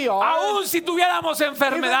 how we are. Aún si tuviéramos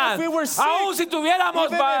enfermedad. Even if we were sick. Aún si tuviéramos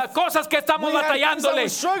Even if cosas que estamos we had things that batallándole. we're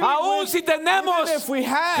struggling Aún with. si tenemos Even if we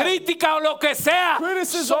had crítica o lo que sea.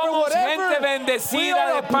 criticism or Somos whatever, gente we bendecida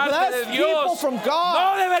are de a parte de blessed people Dios. from God.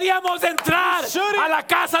 No deberíamos de entrar We shouldn't a la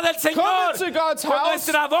casa del Señor into God's con house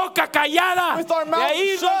nuestra boca callada with our mouth e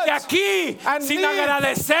irnos de shut aquí and sin leave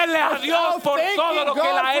agradecerle a Dios without por thanking todo lo que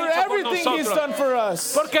Él ha God for hecho por everything He's nosotros. done for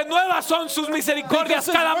us. Porque nuevas son sus misericordias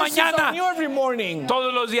Because His cada mercies are mañana. new every morning.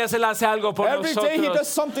 Todos los días Él hace algo por Every day He does nosotros.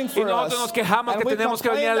 something Y for nosotros us. nos quejamos And que we tenemos que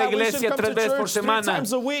venir a complain la that we should iglesia come 3 to veces por church 3 semana.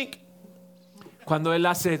 times a week. Cuando Él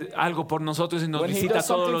hace algo por nosotros y nos When He visita does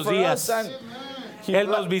todos something los for días. us and Él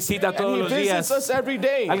nos visita todos los días. He visits us every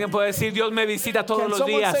day. Alguien puede decir, Dios me visita todos Can los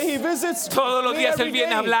someone días. say He visits Todos los me días every Él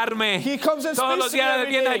viene a day? hablarme. He comes and Todos los speaks to me días Él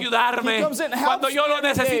every viene a day. ayudarme. He comes and Cuando helps yo lo me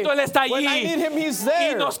every necesito, day. Él está When I allí. need Him, He's Y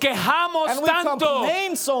there. nos quejamos And we tanto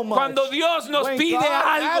complain so much. cuando Dios nos When pide God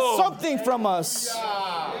asks algo. something from us.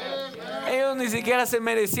 Ellos ni siquiera se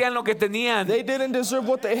merecían lo que tenían They didn't deserve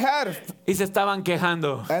what they had, y se estaban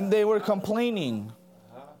quejando. and they were complaining.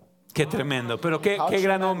 Qué tremendo. Pero qué How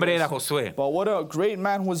gran hombre era tremendous. Josué. But what a great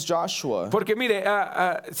man was Joshua. Porque mire,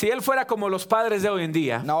 si él fuera como los padres de hoy en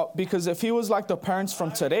día, Now, because if he was like the parents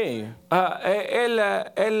from today,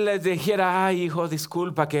 él les dijera, ay hijo,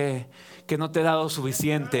 disculpa que no te he dado he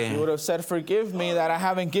suficiente. would have said, forgive me that I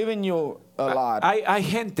haven't given you a lot. Hay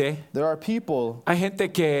gente There are people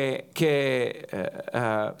que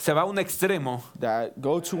se va a un extremo that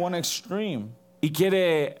go to one extreme y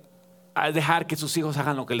quiere dejar que sus hijos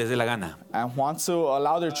hagan lo que les dé la gana. and want to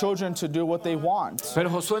allow their children to do what they want. Pero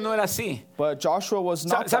Josué no era así. But Joshua was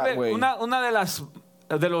not ¿Sabe? that way. Una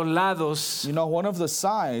de los lados You know, one of the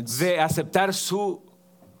sides de aceptar su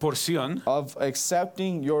porción of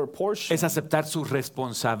accepting your portion es aceptar su is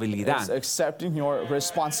responsabilidad. accepting your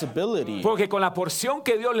responsibility. Porque con la porción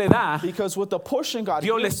que Dios le da, Because with the portion God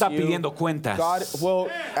Dios le gives está you, pidiendo cuentas. God will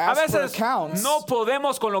A ask for veces accounts. no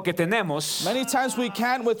podemos con lo que tenemos. Many times we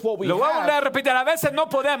can with what we Lo voy a volver a have. repetir. A veces no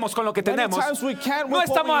podemos con lo que Many tenemos. times we can't No with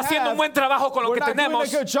what we estamos haciendo have. un buen trabajo con lo We're que not doing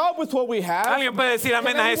tenemos. a good job with what we have. Alguien puede decir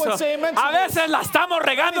amén a eso. anyone say amen to A this? veces la estamos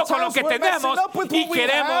regando Many con lo times que we're messing tenemos up with y what we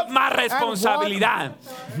queremos have más and responsabilidad.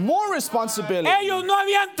 want More responsibility. Ellos no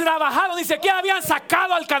habían trabajado, ni siquiera habían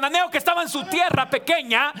sacado al cananeo que estaba en su tierra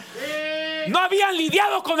pequeña. No habían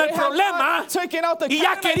lidiado con el They had problema not taken out the y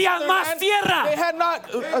ya Canaanites querían from their más land. tierra. They had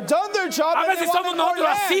not done their job. A And they veces somos wanted more nosotros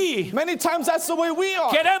land. así. Many times that's the way we are.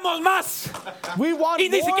 Queremos más We want y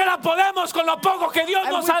ni more, siquiera podemos con lo poco que Dios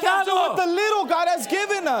and nos we ha can't do what the dado. little God has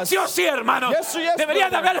given us. Sí o sí, hermano. Yes, sir, yes, Debería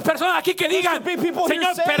de brother. haber personas aquí que digan, should be people here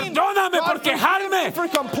Señor, saying, perdóname God, por forgive quejarme. me for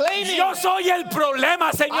complaining. Yo soy el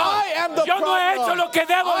problema, Señor. I am the Yo no he problem. hecho lo que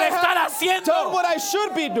debo de I estar have haciendo. done what I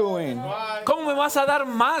should be doing. ¿Cómo me vas a dar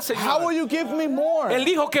más, How will Señor? you give me more? El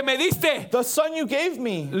hijo que me diste, The son you gave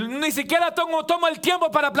me. ni siquiera tomo el tiempo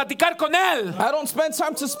para platicar con él. I don't spend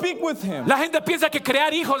time to speak with him. La gente piensa que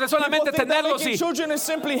crear hijos es People solamente think that tenerlos making y children is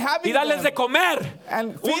simply having darles de them. comer.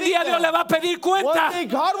 And Un feeding día Dios them. le va a pedir cuenta. One day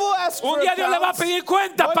God will ask Un for día Dios le va a accounts. pedir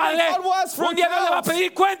cuenta, One day padre. God will ask for Un día Dios le va a accounts.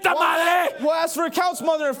 pedir cuenta, One day madre. will ask for accounts,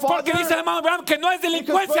 mother and father. Porque dice el hermano Abraham que no es Because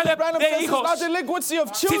delincuencia Brother Branham de says it's hijos. not delinquency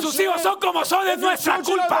of Si children. sus hijos son como son, es If your nuestra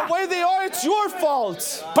children are culpa. the way they are, it's your fault.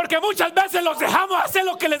 Porque muchas veces los dejamos hacer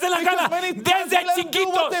lo que les dé la Because gana many times desde we let them do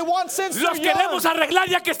what chiquitos. they want since Los they're queremos young. arreglar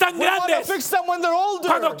ya que están We want to grandes. fix them when they're older.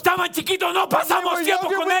 Cuando estaban chiquitos no pasamos were tiempo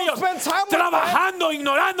younger, con we don't ellos, spend time with them. trabajando,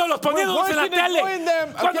 ignorándolos, poniéndolos en la working and tele. ignoring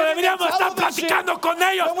them, Cuando getting deberíamos in estar television, platicando con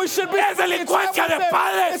ellos. when we should be Es spending delincuencia time with de them.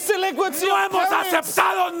 padres. It's delinquency No of hemos parents.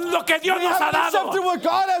 aceptado lo que Dios We nos ha haven't dado. accepted what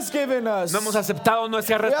God has given us. No hemos aceptado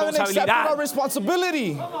nuestra We haven't accepted our responsabilidad.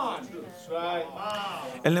 responsibility.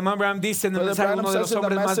 El hermano Abraham dice en el Brother mensaje Branham uno de says los in the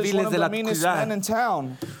hombres más message, one viles of de the la meanest ciudad. men in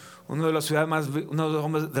town. Uno de los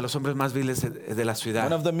hombres más viles de la One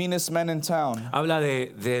ciudad. of the meanest men in town. Habla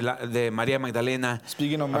de María Magdalena,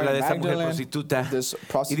 Speaking of habla Mary de esta mujer Magdalene, prostituta. this Y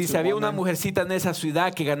prostitute dice, había una woman. mujercita en esa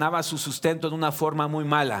ciudad que ganaba su sustento de una forma muy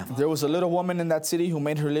mala. There was a little woman in that city who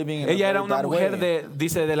made her living in Ella a era very una bad mujer way.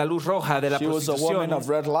 dice, de la luz roja, de la She was a prostitución. woman of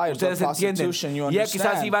red light, of Ustedes entienden. prostitution, you Y ella quizás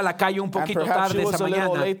understand. iba a la calle un And poquito perhaps she tarde was esa a little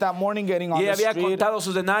mañana. late that morning getting on Y ella the había street. contado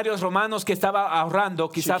sus denarios romanos que estaba ahorrando,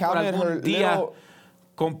 She quizás por counted her algún día little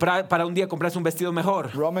para un día comprarse un vestido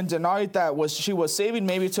mejor. Roman denarii that she was saving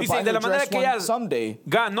maybe to Dice, buy de her la manera dress que one ella someday.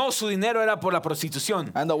 ganó su dinero era por la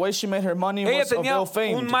prostitución. And the way she made her money Ella was of tenía ill un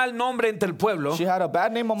fame. mal nombre entre el pueblo. She had a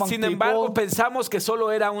bad name among Sin embargo, people. pensamos que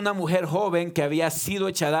solo era una mujer joven que había sido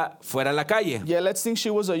echada fuera a la calle. Yeah, let's think she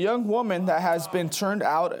was a young woman that has been turned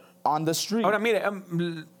out on the street. Ahora mire,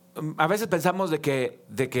 a veces pensamos de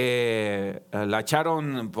que la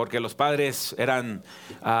echaron porque los padres eran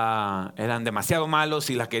demasiado malos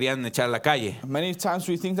y la querían echar a la calle. Many times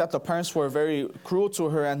we think that the parents were very cruel to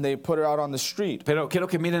her and they put her out on the street. Pero quiero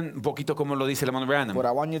que miren un poquito cómo lo dice el hermano Branham. But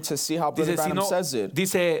I want you to see how Brother Dice, Branham says it.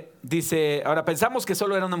 dice, ahora pensamos que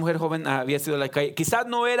solo era una mujer joven, había sido a la calle. Quizás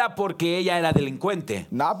no era porque ella era delincuente,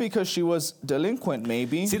 Not because she was delinquent,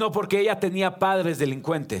 maybe, sino porque ella tenía padres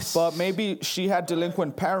delincuentes. but maybe she had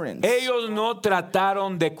delinquent parents. Ellos no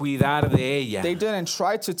trataron de cuidar de ella. They didn't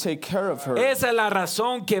try to take care of her. Esa es la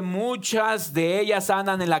razón que muchas de ellas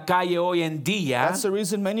andan en la calle hoy en día, That's the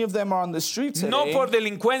reason many of them are on the street today. no por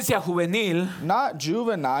delincuencia juvenil, Not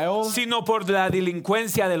juvenile. sino por la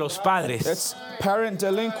delincuencia de los padres. It's parent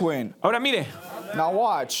delinquent. Ahora mire, Now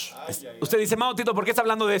watch. usted dice, hermano Tito, ¿por qué está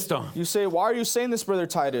hablando de esto? You say, why are you saying this, Brother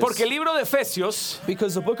Titus? Porque el libro de Efesios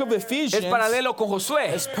Because the book of Ephesians es paralelo con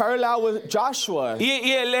Josué. is parallel with Joshua.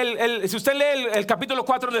 Y si usted lee el capítulo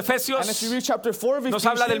 4 de And if you Efesios, read chapter 4 of nos Ephesians,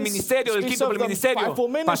 habla del ministerio, del speaks quinto of del the ministerio,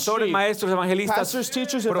 fivefold ministry, pastores, maestros, evangelistas, pastors,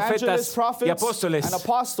 teachers, evangelists, profetas prophets, y apóstoles. and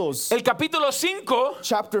apostles. El capítulo 5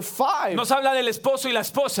 Chapter 5 nos habla del esposo y la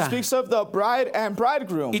esposa. speaks of the bride and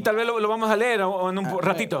bridegroom. Y tal vez lo vamos a leer en un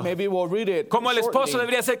ratito. Maybe we'll read it Como el esposo shortly.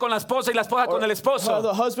 debería ser con la esposa y la esposa con el How esposo,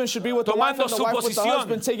 the husband should be with the wife tomando and the su wife with the posición.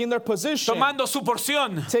 husband, taking their position, tomando su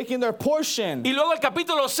porción. taking their portion. Y luego el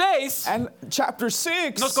capítulo 6 And chapter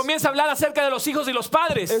 6 nos comienza a hablar acerca de los hijos y los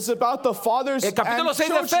padres. is about the fathers El capítulo and 6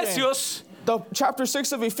 de children. Efesios The chapter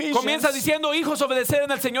 6 of Ephesians comienza diciendo, hijos, obedeced en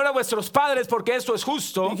el Señor a vuestros padres porque esto es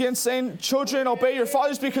justo. begins saying, children, obey your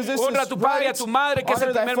fathers because this Honra a is tu padre y a right. tu madre, que es el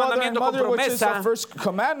Honor thy primer father and mandamiento con mother, which is promesa. the first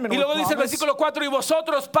commandment Y with luego dice el promise. versículo 4, y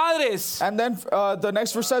vosotros padres, And then the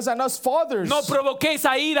next verse says, and us fathers, no provoquéis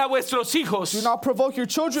a ira a vuestros hijos, do not provoke your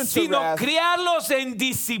children to sino wrath, criarlos en but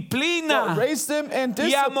disciplina raise them in y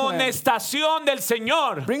discipline. amonestación del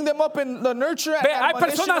Señor. Bring them up in the nurture and Ve, hay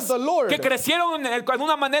admonition of personas the Lord. que crecieron en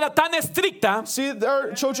una manera tan estricta See, there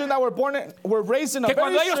are children that were raised in a que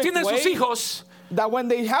very cuando ellos strict tienen sus way, hijos that when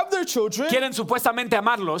they have their children, quieren supuestamente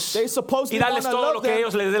amarlos they supposedly y darles want to todo lo love que them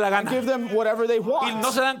ellos les dé la and gana. give them whatever they want. Y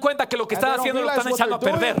no se dan cuenta que lo que And están they don't haciendo lo realize están what echando a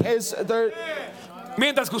they're perder. doing is they're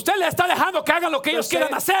Mientras que usted le está dejando que hagan lo que ellos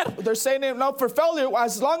quieran hacer, they're setting them up for failure.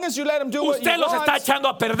 As long as you let them do what you usted los está want, echando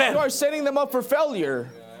a you perder. are setting them up for failure.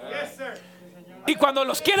 Y cuando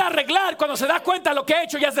los quiera arreglar, cuando se da cuenta lo que ha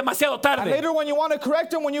hecho, ya es demasiado And tarde. later when you want to correct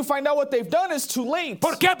them, when you find out what they've done, it's too late.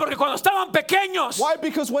 ¿Por qué? Porque cuando estaban pequeños, Why?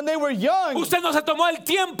 Because when they were young, usted no se tomó el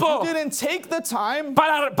tiempo you didn't take the time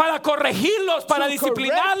para corregirlos, para to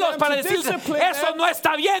disciplinarlos, correct them, para to decirles, discipline eso them, no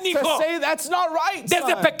está bien, to hijo. say that's not right,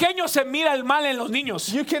 Desde son. pequeño se mira el mal en los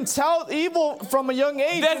niños. You can tell evil from a young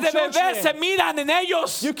age. in Desde bebés se children. miran en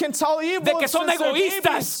ellos. You can tell evil de que son since they're egoístas.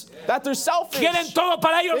 babies, that they're selfish. Quieren todo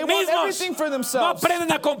para ellos They want mismos. everything for No themselves.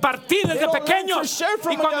 aprenden a compartir They desde don't learn to pequeños. share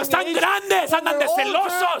from Y a cuando young están age. grandes When andan de they're older,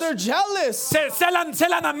 celosos. they're jealous.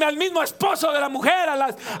 Celan al mismo esposo de la mujer, a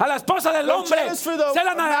la esposa del They're hombre. jealous for the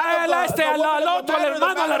Celan man of the al woman, otro, al the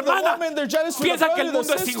hermano, a la man of the hermana. woman. They're jealous for the Piensan que el brother, the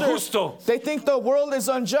mundo es sister. injusto. They think the world is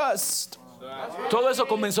unjust. Todo eso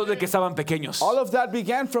comenzó desde que estaban pequeños. All of that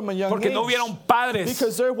began from a young Porque age. no hubieron padres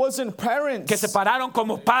Because there wasn't parents que se pararon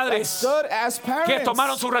como that padres, stood as parents. que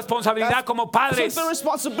tomaron su responsabilidad that como padres, took the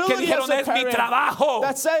responsibility que dijeron, as a es mi parent. trabajo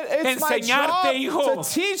That said, it's my enseñarte, job hijo. to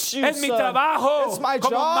teach you, Es mi son. trabajo It's my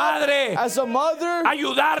como job madre. as a mother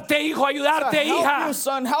Ayudarte, hijo, to ayudarte, help hija. you,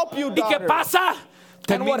 son, help you, ¿Y qué daughter. pasa?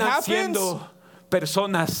 And what Terminan happens? siendo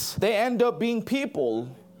personas They end up being people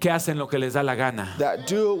que hacen lo que les da la gana. that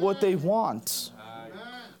do what they want.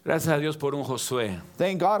 Gracias a Dios por un Josué.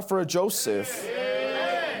 Thank God for a Joseph.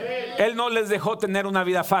 Él no les dejó tener una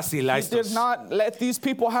vida fácil a He did estos. not let these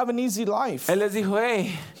people have an easy life. Él les dijo,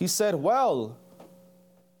 hey, He said, well,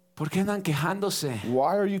 ¿por qué andan quejándose?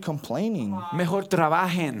 why are you complaining? Mejor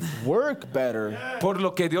trabajen Work better por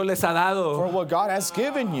lo que Dios les ha for dado. what God has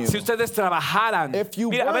given you. Si ustedes trabajaran, If you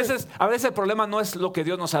mira, a work- veces el problema no es lo que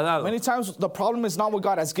Dios nos ha dado. Many times the problem is not what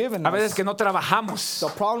God has given A veces us. que no trabajamos, The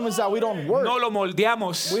problem is that we don't work. no lo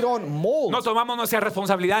moldeamos, We don't mold. no tomamos nuestra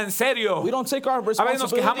responsabilidad en serio. We don't take our A veces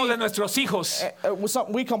nos quejamos de responsibility. nuestros hijos.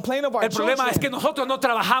 We complain of our El problema es que children. nosotros no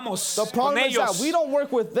trabajamos The con problem is that ellos. we don't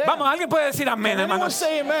work with them. Vamos, alguien puede decir amén, Can anyone hermanos.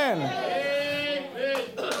 say amen?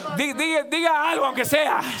 Diga algo, aunque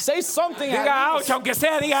sea. Say something. Diga at ouch, least. aunque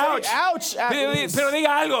sea, diga ouch. Say ouch at least. Pero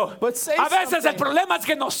diga algo. But say A veces el something. problema es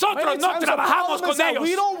que nosotros Many no times the trabajamos problem is con that ellos.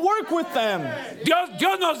 we don't work with them.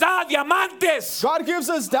 Dios nos da diamantes, God gives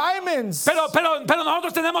us diamonds, pero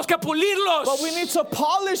nosotros tenemos que pulirlos. but we need to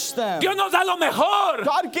polish them. Dios nos da lo mejor.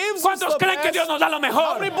 God gives us ¿Cuántos the creen best? que Dios nos da lo How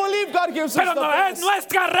mejor? many believe God gives Pero us the no es best?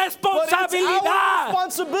 nuestra But it's our responsabilidad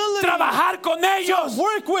responsibility trabajar con ellos. to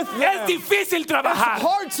work with them. Es difícil trabajar. It's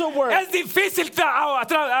hard to work. Es difícil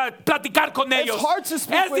platicar con ellos. hard to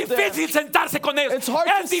speak Es with difícil sentarse con ellos. It's hard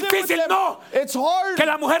Es to sit with difícil them. no It's hard. que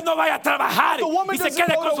la mujer no vaya a trabajar The woman y se doesn't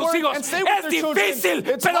quede go con to sus work hijos. and stay with Es their children. difícil,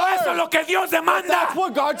 It's pero hard. eso es lo que Dios But demanda. that's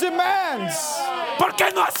what God demands. ¿Por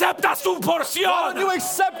qué no aceptas su Why don't you porción?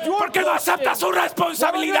 accept your ¿Por qué no portion? aceptas su Why don't you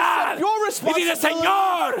responsabilidad? accept your Y dice, responsibility?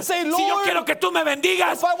 Señor, Say, si yo Lord, quiero que tú me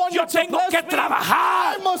bendigas, if I want yo you to tengo bless que me,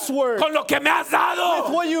 trabajar I must work con lo que me has with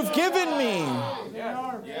dado. what you've given me.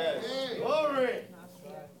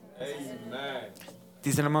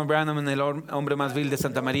 Dice el hermano Branham en el hombre más vil de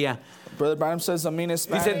Santa María. Brother Branham says the meanest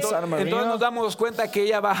man Dice, in Santa Maria. entonces nos damos cuenta que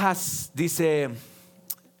ella baja, dice,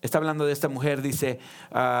 está hablando de esta mujer, dice,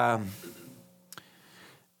 I'm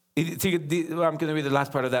going to read the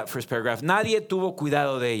last part of that first paragraph. Nadie tuvo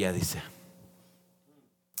cuidado de ella, dice.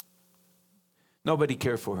 Nobody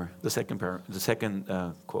cared for her. The second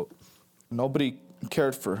quote. Nobody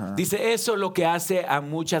cared for her. Dice, eso es lo que hace a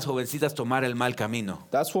muchas jovencitas tomar el mal camino.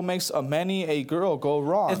 That's what makes many a girl go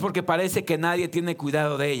wrong. Es porque parece que nadie tiene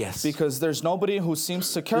cuidado de ellas. Because there's nobody who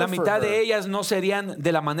seems to care La for mitad de her. ellas no serían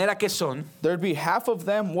de la manera que son There'd be half of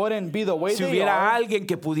them wouldn't be the way si they hubiera are alguien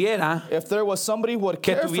que pudiera if there was somebody who would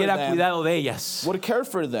que care for tuviera them. cuidado de ellas. Would care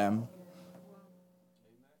for them.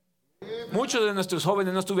 Muchos de nuestros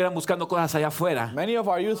jóvenes no estuvieran buscando cosas allá afuera Many of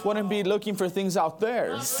our youth wouldn't be looking for things out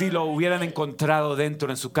there si lo hubieran encontrado dentro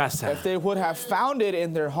en su casa. if they would have found it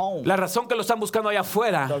in their home. La razón que lo están buscando allá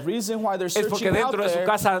afuera, The reason why they're es porque searching out dentro de su there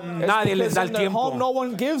casa is nadie les because da in el their home no tiempo.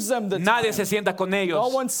 one gives them the Nadie time. se sienta con No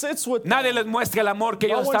ellos. one sits with Nadie them. les muestra el amor que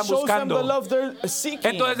No ellos one están shows them the buscando. love they're seeking.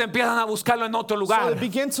 Entonces empiezan a buscarlo en otro So lugar. they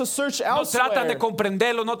begin to search No tratan de elsewhere.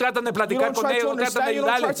 comprenderlo, no tratan de You platicar don't con try to ellos, no tratan de understand, you don't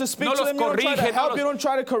try ayudarles, to speak no to los them, you don't try to corrigen. help, you don't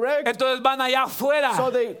try to correct. Entonces van allá afuera. So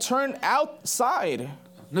they turn outside.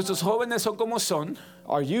 Nuestros jóvenes son como son,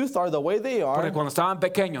 Our youth are the way they porque are cuando estaban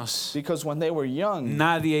pequeños, because when they were young,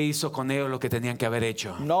 nadie hizo con ellos lo que tenían que haber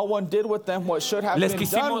hecho. no one did with them what should have Les been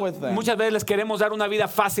done quisimos, with them. muchas veces les queremos dar una vida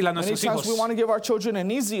fácil a Many nuestros times we hijos. want to give our children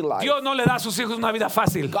an easy life. Dios no le da a sus hijos una vida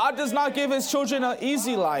fácil. God does not give his children an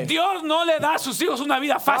easy life. Dios no le da a sus hijos una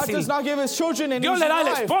vida God fácil. does not give his children an Dios easy le da el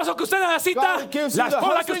life. esposo que usted necesita, God gives la you the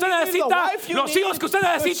esposa que husband usted you need, the necesita, wife you los need, hijos que usted the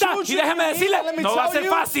necesita. Y children déjeme you need. decirle, Let me no va a tell ser you,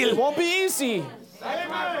 fácil. It won't be easy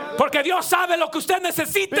Porque Dios sabe lo que usted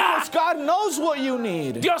necesita. because God knows what you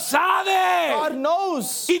need. Dios sabe. God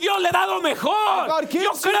knows. Y Dios le da lo mejor. God gives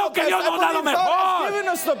Yo you creo the que best. Dios I nos da lo believe God has mejor. given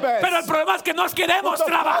us the best. Pero el problema es que nos queremos But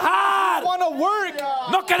the problem is trabajar. we want to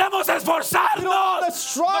work. No queremos We don't esforzarnos. wanna No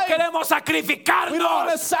strive. queremos We don't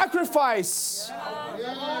want to sacrificarnos. sacrifice.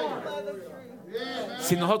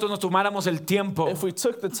 Si nosotros nos tomáramos el tiempo If we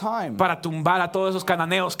took the time para tumbar a todos esos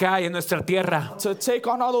cananeos que hay en nuestra tierra, to take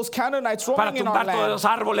on all those Canaanites para roaming in our tumbar todos land, los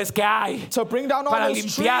árboles que hay, to bring down all para those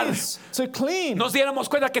limpiar, trees, to clean, nos diéramos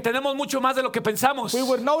cuenta que tenemos mucho más de lo que pensamos. we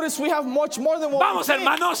would notice we have much more than what Vamos, we think.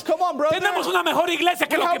 hermanos, Come on, brother. tenemos una mejor iglesia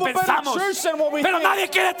que We lo que have a better pensamos. church than what we Pero think. nadie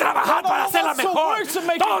quiere trabajar No para one hacerla wants to mejor. work to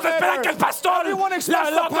make it Todos esperan better. que el pastor, Everyone expects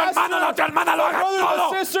el the otro hermano, la otra hermana lo the haga brother,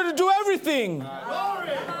 todo. the sister to do everything.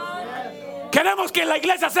 Queremos que la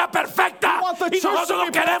iglesia sea perfecta We want the y church nosotros to no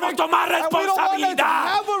be queremos perfect, tomar and we don't want to responsabilidad.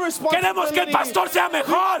 have a responsibility. Queremos que el pastor sea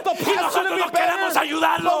mejor The y pastor to nosotros be no queremos better,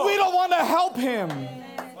 ayudarlo. but we don't want to help him.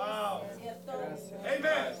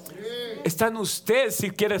 Está en usted si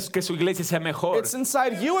quieres que su iglesia sea mejor. It's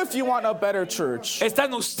inside you if you want a better church. Está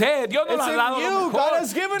en usted. Dios nos It's ha in dado you. lo God mejor.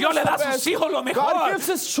 has given Dios us le da a the sus best. hijos lo mejor. God gives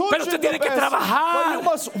his children Pero usted the tiene que best, but you trabajar.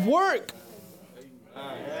 must work.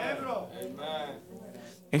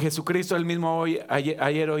 En Jesucristo el mismo hoy,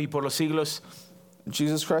 ayer, hoy y por los siglos.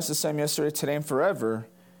 Jesus Christ is the same yesterday, today, and forever.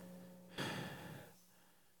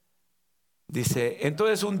 Dice,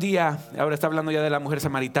 entonces un día, ahora está hablando ya de la mujer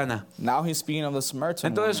samaritana. Now he's speaking of the Samaritan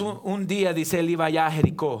Entonces woman. un día, dice, él iba allá a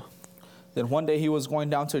Jericó. Then one day he was going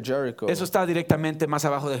down to Jericho. Eso está directamente más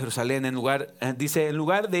abajo de Jerusalén. Dice, en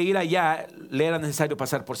lugar de ir allá, le era necesario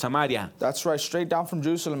pasar por Samaria. That's right, straight down from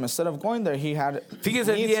Jerusalem. Instead of going there, he had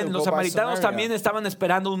Fíjense need bien, to los go by samaritanos Samaria. también estaban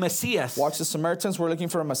esperando un Mesías. Watch, the Samaritans were looking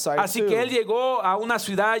for a Messiah Así too. que él llegó a una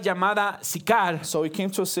ciudad llamada Sicar So he came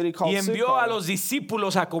to a city called y envió a Sychar, los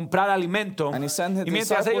discípulos a comprar alimento. and he sent his Y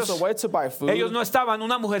mientras disciples away to buy food. ellos no estaban,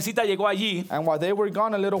 una mujercita llegó allí, And while they were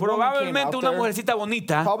gone, a little woman came probablemente out una there, mujercita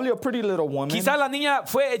bonita. probably a pretty little woman. Quizás la niña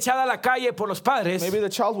fue echada a la calle por los padres Maybe the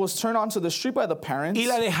child was turned onto the street by the parents y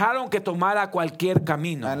la dejaron que tomara cualquier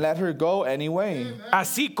camino, and let her go anyway,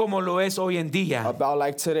 así como lo es hoy en día. about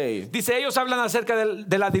like today. Dice, ellos hablan acerca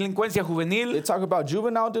de la delincuencia They juvenil. talk about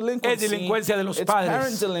juvenile Es delinquency. delincuencia de los It's parent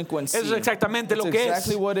padres. delinquency. Eso es exactamente That's lo que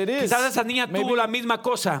exactly es. what it is. Quizás esa niña Maybe tuvo la misma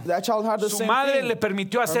cosa. that child had the Su same madre thing. le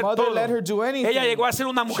permitió Her hacer mother todo. let her do anything. Ella llegó a ser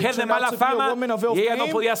una She mujer de turned out mala to be a fama woman of ill y ella no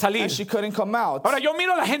fame, podía salir. and she couldn't come out. Ahora yo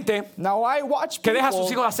miro a la gente Now I watch que people deja a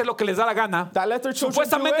sus hijos hacer lo que les da la gana. that let their children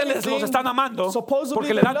Supuestamente do les anything, los están amando supposedly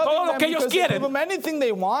porque le they're dan todo loving lo them que ellos because they give quieren. them anything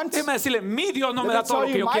they want. Déjame decirle, mi Dios no me Let da me todo tell lo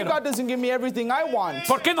que you, yo my quiero. God doesn't give me everything I want.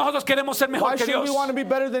 ¿Por qué nosotros queremos ser mejor Why que should Dios? we want to be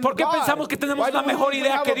better than ¿Por qué God? pensamos que tenemos Why una do we mejor think we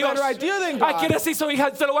idea have que a Dios? better idea than Ay, God? ¿quieres eso,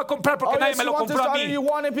 hija? Te lo voy a comprar porque Oh, nadie yes, me you lo want this compró a daughter, mí. you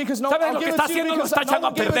want it because no, ¿Sabes I'll lo que give está it to you haciendo? Lo because está no echando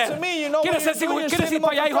one a gave it perder. to me. You know what ¿Quieres you're ser doing? You're ¿Quieres ir sending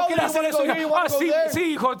para allá, them hijo? up ¿Quieres hacer early, eso? you wanna Hijo? go Ah, sí, there. sí,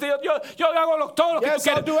 hijo. Yo hago todo lo que Yes, tú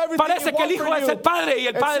I'll do quieres. everything Parece you que el want hijo for es you. el padre y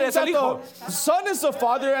el It padre seems es el that hijo. the son is the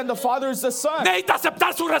father and the father is the son. Necesita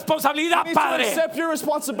aceptar su responsabilidad, You need to padre. accept your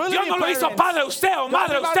responsibility, Dios no lo hizo parents. padre usted o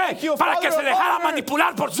madre God did not usted make you a para que father se or dejara mother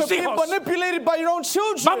manipular por sus to be hijos. manipulated by your own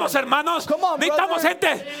children. Vamos, hermanos. Come on, Necesitamos brother.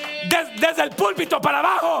 gente desde el púlpito para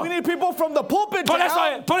abajo. We need people from the pulpit Por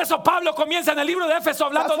down. eso Pablo comienza en el libro de Éfeso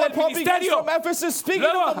hablando That's why del Paul begins ministerio. from Ephesus speaking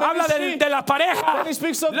Luego of the habla ministry. de la pareja. Then he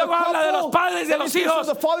speaks of Luego the habla de los couple. padres y de Then he los speaks hijos.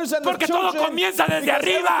 of the fathers and the Porque todo children. comienza desde Because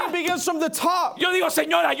arriba. everything begins from the top. Yo digo,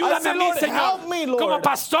 Señor, ayúdame say, a mí, Lord, Señor, help me, Lord, como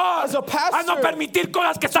pastor, as a pastor, a no permitir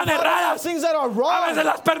cosas que están Not allow erradas. things that are A wrong. veces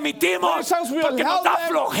las permitimos Many times we porque allow nos da them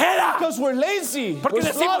flojera. because we're lazy. Porque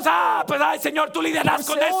We're decimos, slothful. pues ay, Señor, tú lidiarás We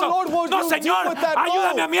con say, eso. "Oh, Lord, what No, do you Señor, do with that?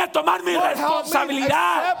 ayúdame No. a mí a tomar mi Lord, help me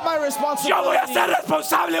responsabilidad. accept my responsibility. Yo voy a ser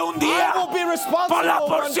responsable un día I will be responsible por la one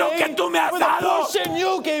porción day que tú me has for the dado. portion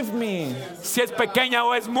you gave me. Si es pequeña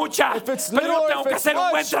o es mucha, If it's pero little yo or tengo if que it's hacer un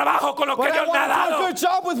buen much, trabajo con lo que But I Dios me ha want to do a dado. good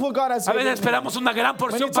job with what God has A given veces me. esperamos una gran Many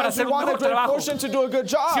porción para times we hacer un want a mejor great trabajo. portion to do a good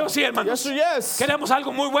job. ¿Sí o sí, hermanos? Yes or yes. Queremos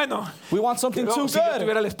algo muy bueno. We want something Oh, too si yo good.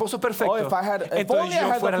 tuviera el esposo perfecto, Oh, if entonces only I yo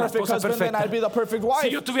had the fuera la perfect esposa husband, then perfecta. I'd be the perfect wife. Si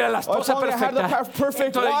yo tuviera la Or if esposa only I had the perfecta,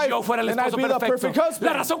 perfect entonces wife, yo fuera el then I'd esposo be the perfect perfecto. husband.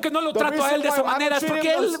 La razón que no lo The trato a él reason de esa why I manera es don't treat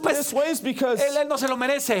porque him él, pues, this way is because él no se lo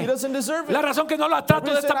merece. he doesn't deserve it. La razón que no lo trato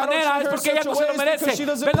de The esta reason I don't manera treat es her porque ella such no a se way lo is merece. because she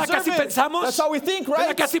doesn't ¿Verdad que así deserve it. pensamos? That's how we think, ¿Verdad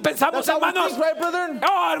right? que así pensamos, That's how we hermanos? think, right, brethren?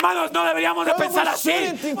 No, hermanos, no deberíamos de Brother, pensar we así.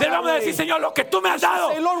 shouldn't think Debemos de that decir, way. Señor, lo que tú me has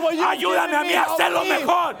dado, Say, Lord, what you've ayúdame a given mí me, a help hacerlo me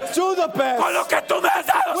mejor. do the best. Con lo que tú me has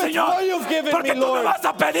dado, With Señor. what you've given Porque me, tú me Lord. vas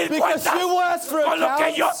a pedir Because cuentas you will ask for con lo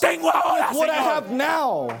que yo accounts tengo ahora, what I Señor. have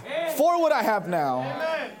now. For what I have now.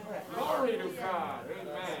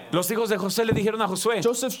 Los hijos de José le dijeron a Josué,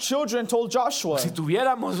 Joseph's children told Joshua, si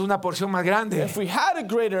tuviéramos una porción más grande, if we had a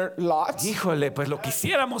greater lot, híjole, pues lo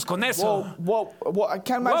quisiéramos con eso. I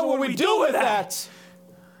can't imagine what we do with that.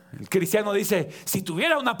 El cristiano dice, si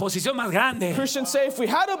tuviera una posición más grande, Christians say, if we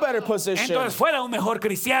had a better position, entonces fuera un mejor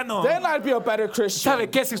cristiano. then I'd be a better Christian. ¿Sabe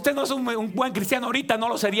qué? Si usted no es un buen cristiano ahorita, no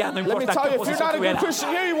lo sería, no Let me importa tell qué you, if you're posición not a good tuviera. Christian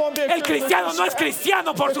here, you won't be a El good cristiano no Christian. es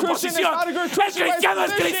cristiano por The su Christian is posición. not a good El Christian by cristiano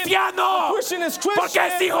es position. cristiano The Christian is Christian porque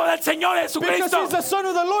es hijo del Señor because Jesucristo. he's the son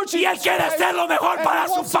of the Lord Y él Jesus quiere Christ, ser lo mejor and para he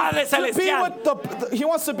su wants Padre to be Celestial. with he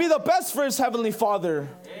wants to be the best for his heavenly Father.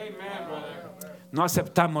 No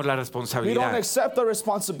aceptamos la We don't responsabilidad accept the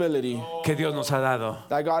responsibility que Dios nos ha dado.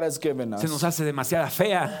 that God has given Se nos us. hace demasiada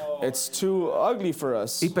fea. It's too ugly for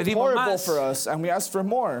us, Y pedimos horrible más. for us, and we ask for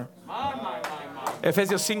more.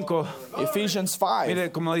 Efesios 5, Ephesians 5.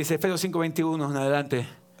 mire como dice Efesios 5:21 en adelante.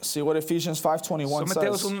 See what Ephesians 5:21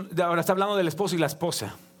 Someteos says. ahora está hablando del esposo y la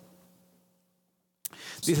esposa.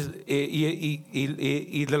 Dice,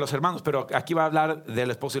 y de los hermanos, pero aquí va a hablar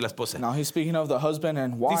del esposo y la esposa. Now he's speaking of the husband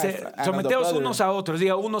and wife Dice, and of the someteos brother. unos a otros,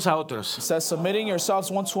 diga unos a otros. It says, submitting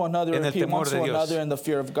yourselves one to another, En el repeat one temor de to Dios. another in the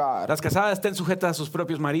fear of God. Las casadas estén sujetas a sus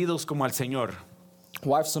propios maridos como al Señor.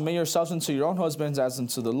 Wives, submit yourselves unto your own husbands as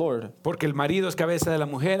unto the Lord. Porque el marido es cabeza de la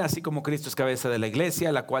mujer, así como Cristo es cabeza de la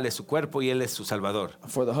iglesia, la cual es su cuerpo y él es su salvador.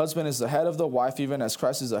 For the husband is the head of the wife, even as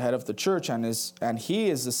Christ is the head of the church, and he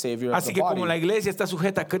is the Savior of Así the que como la body. iglesia está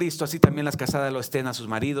sujeta a Cristo, así también las casadas lo estén a sus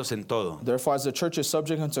maridos en todo. Therefore, as the church is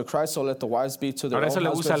subject unto Christ, so let the wives be to their Ahora eso own le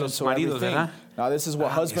gusta a husbands los and to maridos, everything. ¿verdad? Now this is what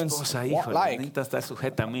Mi husbands esposa, want hijo, like. necesita estar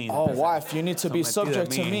sujeta a mí. Oh, wife, you need to be Sometida a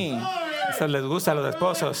subject to me. Eso les gusta a los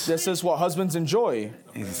esposos. This is what husbands enjoy,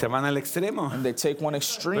 Y se van al extremo. and they take one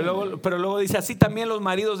extreme. Pero luego dice, así también los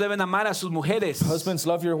maridos deben amar a sus mujeres Husbands,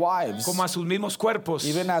 love your wives, como a sus mismos cuerpos.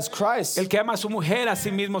 even as Christ. El que ama a su mujer, a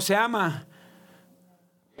sí mismo se ama.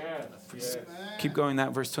 Keep going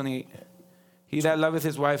that verse 28. He that loveth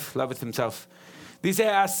his wife, loveth himself. Dice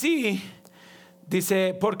así,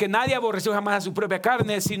 dice, porque nadie aborreció jamás a su propia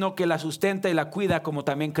carne, sino que la sustenta y la cuida, como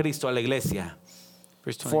también Cristo a la iglesia.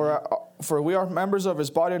 Verse 29. For we are members of his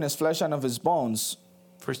body and his flesh and of his bones.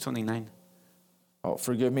 Verse 29. Oh,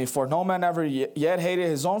 forgive me. For no man ever yet hated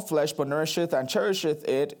his own flesh, but nourisheth and cherisheth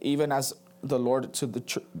it, even as the Lord to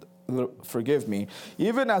the forgive me,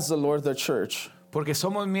 even as the Lord the church. Porque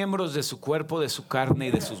somos miembros de su cuerpo, de su carne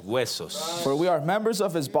y de sus huesos. For we are members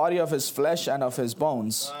of his body, of his flesh, and of his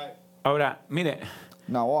bones. Ahora, mire,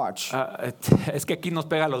 Now watch. es que aquí nos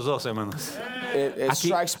pega a los dos, hermanos. It Aquí,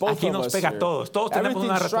 strikes both aquí of nos us pega a here. todos. Todos tenemos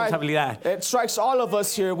una responsabilidad. It strikes all of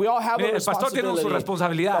us here. We all have Mire, a el pastor tiene su responsibility.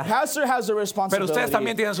 responsabilidad. The pastor has a responsibility. ustedes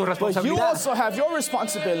también tienen su But you responsabilidad. also have your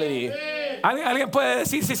responsibility. Alguien puede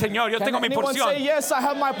decir, sí, Señor, yo Can tengo mi anyone porción. say, yes, I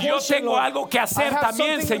have my Yo portion, tengo Lord. algo que I hacer have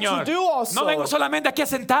también, something Señor. to do also. No vengo solamente aquí a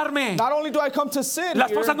sentarme. Not only do I come to sit La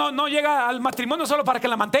here, esposa no llega al matrimonio solo para que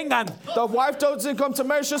la mantengan. the wife doesn't come to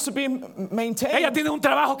marriage just to be maintained. Ella tiene un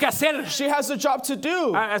trabajo que hacer. She has a job to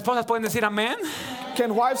do. Esposas pueden decir amén.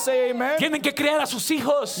 Can wives say amen? Tienen que criar a sus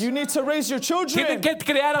hijos. You need to raise your children. Tienen que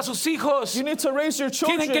criar a sus hijos. You need to raise your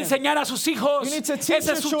children. Tienen que enseñar a sus hijos. You need to teach Ese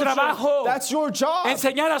your es su children. trabajo. That's your job.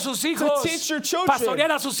 Enseñar a sus hijos. teach your children.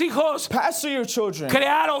 Pastorear a sus hijos. Pastor your children.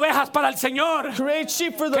 Crear ovejas para el Señor. Create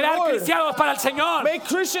sheep for the Crear Lord. cristianos para el Señor. Make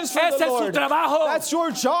Christians for Ese the es su Lord. trabajo. That's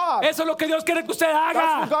your job. Eso es lo que Dios quiere que usted That's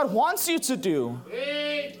what haga. God wants you to do.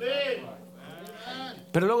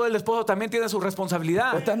 Pero luego el esposo también tiene su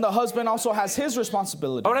responsabilidad. But then the husband also has his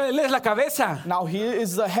responsibility. Ahora él es la cabeza. Now he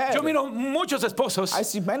is the head. Yo miro muchos esposos I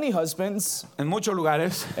see many husbands en muchos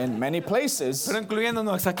lugares, in many places, pero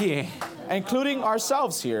incluyéndonos aquí, including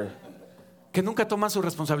ourselves here, que nunca toman su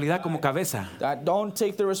responsabilidad como cabeza. that don't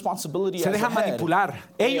take the responsibility Se as a dejan head. manipular.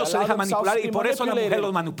 They Ellos se allow dejan themselves manipular to y be por eso la mujer manipulated.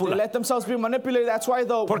 los They manipula. let themselves be manipulated. That's why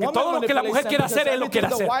the Porque woman todo lo que la mujer manipulates quiere them, hacer, él lo because quiere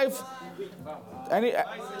everything the hacer. wife,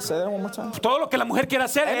 say that one more time. Todo lo que la mujer quiere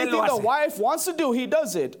hacer, él Anything lo the hace. wife wants to do, he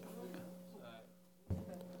does it.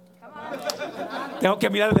 Tengo que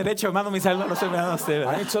mirar derecho, hermano Misael, no lo estoy mirando a usted, I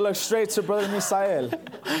 ¿verdad? need to look straight to Brother Misael.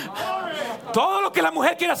 Todo lo que la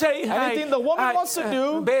mujer quiere hacer. Anything the woman wants to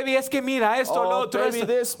do. Baby, es que mira esto, Oh, lo otro. baby esto.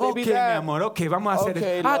 this, baby Ok, that. mi amor, ok, vamos a hacer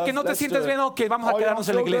Okay, esto. love, Que no te let's sientes do it. bien, ok, vamos a Oh, you quedarnos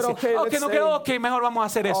en don't la feel good, iglesia. okay, Ok, let's no stay. quedó, ok, mejor vamos a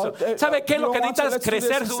hacer esto. Oh, ¿Sabe qué? you Lo don't que want to, necesitas es let's do this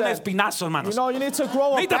crecer un instead. espinazo, hermanos. You need to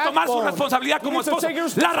grow a Necesita tomar su backbone. responsabilidad como You need to esposo. take your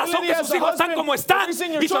La razón que responsibility sus as a hijos están husband. como están The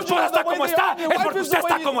reason your y su children esposa are the está way como they está are, your es wife porque is usted the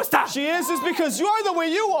está way como está. She is because you are the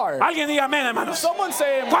way you are. Alguien diga amén, hermanos. Someone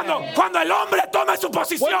say amen. Cuando el hombre tome su When the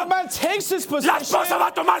posición, man takes his la position, esposa va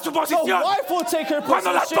a tomar su the posición. wife will take her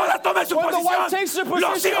Cuando la position. esposa tome su When the wife takes her posición, los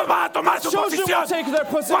position, hijos van a tomar the su children posición. will take their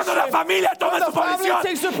position. Cuando la familia tome When su the family posición,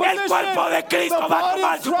 takes their el position, cuerpo de the Cristo va a body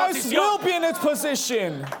tomar of su Christ posición. will be in its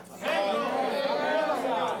position.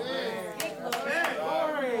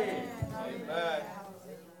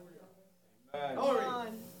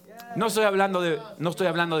 No estoy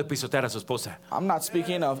hablando de pisotear a su esposa, I'm not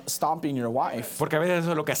speaking of stomping your wife, porque a veces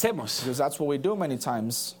eso es lo que hacemos. because that's what we do many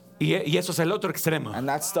times. Y eso es el otro extremo. And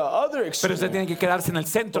that's the other Pero extreme. usted tiene que quedarse en el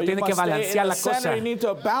centro, But you tiene que must stay in balancear the la center. cosa. You need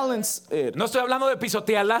to balance it. No estoy hablando de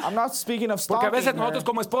pisotearla, I'm not speaking of porque a stomping veces nosotros her,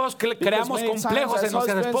 como esposos because creamos many times complejos as en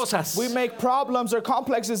nuestras husbands, esposas. we make problems or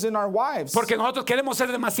complexes in our wives. Porque nosotros queremos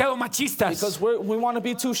ser demasiado machistas. Because we want to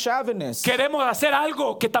be too chauvinist. Queremos hacer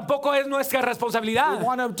algo que tampoco es nuestra We responsabilidad.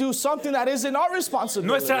 want to do something that isn't our responsibility.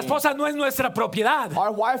 Nuestra esposa no es nuestra propiedad.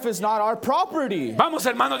 Our wife is not our property. Vamos,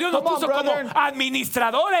 hermanos, Dios nos Come on, puso como brother.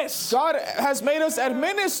 administradores. God has made us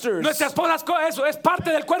administrators. Nuestra esposa eso es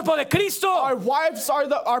parte del cuerpo de Cristo. Our wives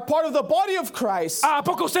are part of the body of Christ. ¿A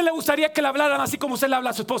poco a usted le gustaría que le hablaran así como usted le habla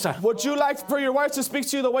a su esposa? Would you like for your wife to speak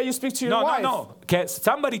to you the way you speak to your wife? No. Que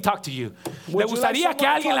somebody talk to you. Le Would you like gustaría que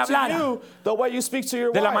someone alguien to le talk to hablara you the way you speak to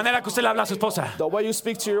your de la wife? manera que usted le habla a su esposa. The way you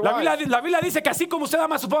speak to your La wife. Biblia dice que así como usted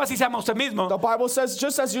ama a su esposa, así se ama a usted mismo. The Bible says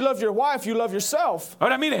just as you love your wife, you love yourself.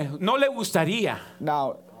 Ahora mire, no le gustaría.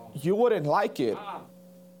 Now, you wouldn't like it.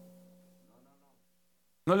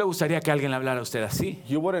 No le gustaría que alguien le hablara a usted así.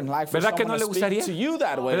 You wouldn't like for ¿Verdad que someone no to le speak gustaría? to you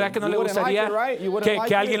that way. ¿Verdad que no You le wouldn't like gustaría it, right? You wouldn't like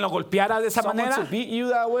que alguien it? lo golpeara de esa Someone manera? to beat you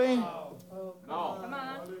that way?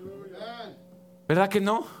 ¿Verdad que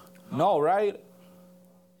no? No, right?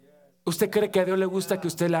 ¿Usted cree que a Dios le gusta que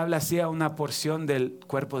usted le hable así a una porción del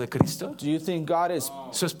cuerpo de Cristo? Do you think God is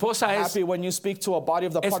Su esposa es happy when you speak to a body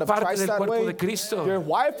of the es part of parte Christ del that cuerpo way? de Cristo. Your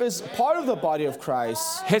wife is part of the body of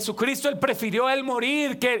Christ. Jesucristo, Él prefirió Él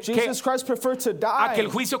morir que Jesus Christ preferred to a que el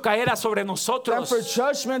die juicio caera sobre than nosotros. for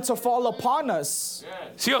judgment to fall upon us.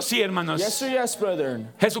 Sí o sí, hermanos. Yes or yes,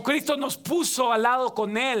 brethren? Jesucristo nos puso al lado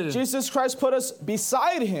con Él. Jesus Christ put us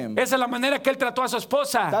beside him. Esa es la manera que Él trató a su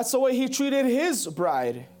esposa. That's the way he treated his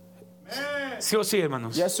bride. Sí o sí,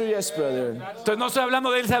 hermanos. Yes or yes, brethren? Entonces no estoy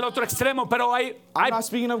hablando de irse al otro extremo, pero hay not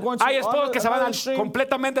speaking of going to esposos que se van another al, extreme,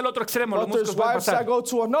 completamente al otro extremo. Los But there's músicos pueden wives that pasar. go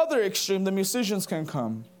to another extreme. The musicians can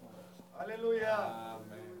come.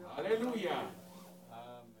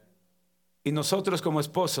 Y nosotros como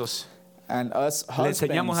esposos And us le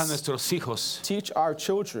enseñamos a husbands nuestros hijos teach our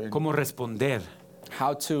children cómo responder,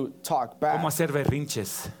 how to talk cómo back, hacer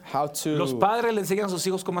berrinches. how to Los padres le enseñan a sus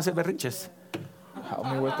hijos cómo hacer berrinches. help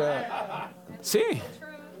me with that. Sí.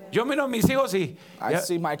 Yo miro a mis hijos I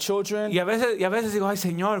see my children, y a veces digo, ay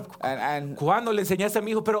Señor, and ¿cuándo le enseñaste a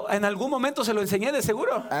mi hijo? Pero en algún momento se lo enseñé de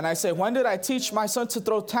seguro. I say, when did I teach my son to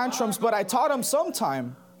throw tantrums? But I taught him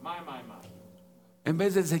sometime. En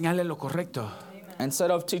vez de enseñarle lo correcto.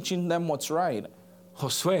 Instead of teaching them what's right.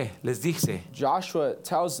 Josué les dice, Joshua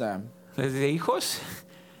tells them, les dice, hijos,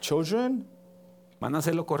 children, van a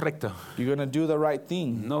hacer lo correcto. you're going to do the right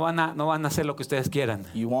thing. No van a hacer lo que ustedes quieran.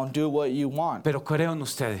 You won't do what you want. Pero creo en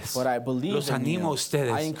ustedes. But I believe Los in animo a you.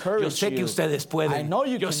 ustedes. I encourage Yo sé que you. ustedes I pueden. know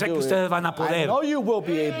you Yo can sé do que it. ustedes van a I poder. know you will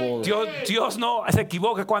be able. Dios no se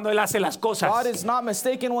equivoca cuando Él hace las cosas. God is not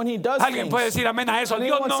mistaken when he does Alguien things. puede decir amén a eso.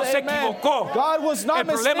 Dios Anyone no say se amen? equivocó. God was not El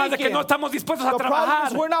problema es de que mistaken. no estamos dispuestos a The problem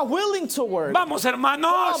trabajar. is we're not willing to work. Vamos, Come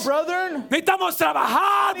hermanos. on, brethren. Necesitamos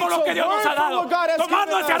trabajar por lo need que to Dios nos ha work for dado. what God has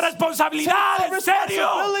Tomando given esa us. responsabilidad Take the en serio.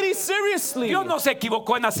 responsibility seriously. Dios no se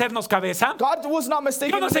equivocó en hacernos cabeza. God was not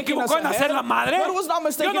mistaken Dios no in se making us equivocó a en hacer head. la madre. God was not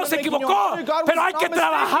mistaken Dios no se in making you a equivocó. mother. God Pero was hay que not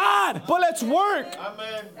mistaken. trabajar. But let's work.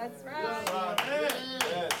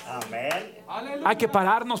 Amén. Hay que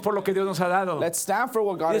pararnos por lo que Dios nos ha dado. Let's stand for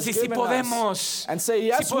what God Y has decir, si given podemos, us. And say,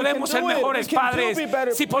 yes, si we can podemos do ser it. mejores We can padres, be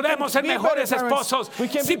better. si We can podemos ser be mejores better parents. esposos, We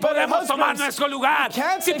can si be better podemos tomar husbands. nuestro lugar, We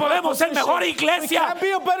can si take our podemos ser position. mejor We iglesia, can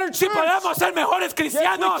be a better si church. podemos ser mejores Yes,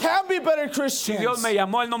 cristianos. we can be better Si Christians. Dios me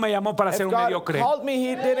llamó, Él no me llamó para ser If un God mediocre. called me,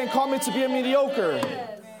 he didn't call me to be a mediocre.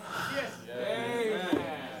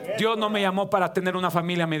 Dios no me llamó para tener una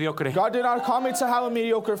familia mediocre. God did not call me to have a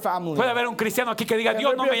mediocre family. Puede haber un cristiano aquí que diga, Can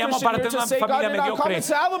Dios there no be a me llamó Christian para here tener to una say, God familia did not call me mediocre.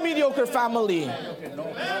 to have a mediocre family?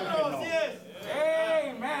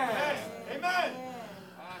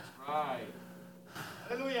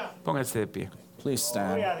 Pónganse de pie. Please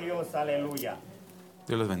stand. Gloria a Dios, aleluya.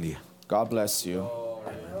 Dios los bendiga. God bless you.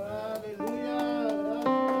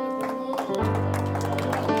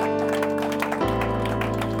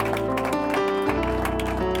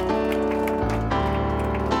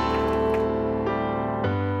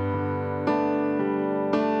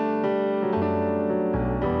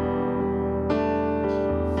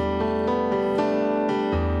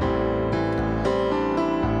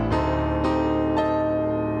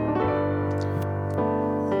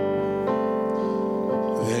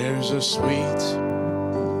 There's a sweet,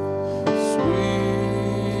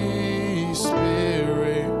 sweet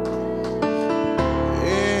spirit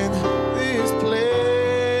in this place,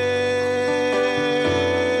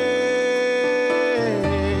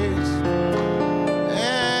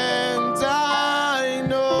 and I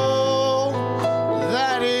know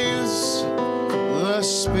that is the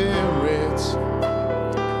Spirit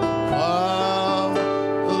of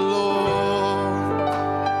the Lord.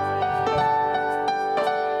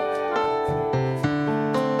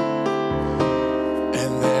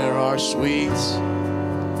 And there are sweet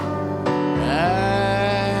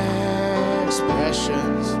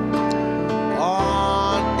expressions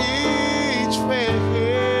on each face,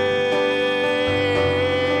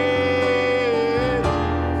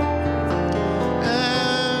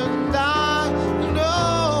 and I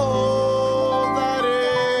know that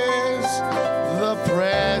is the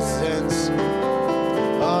presence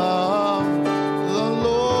of the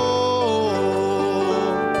Lord.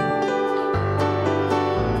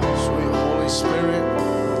 Sweet Holy Spirit,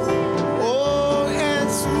 oh, and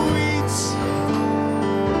sweet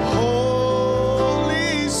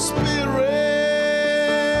Holy Spirit,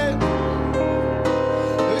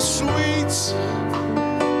 the sweet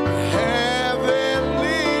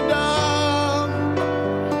heavenly dove,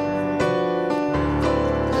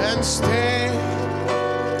 and stay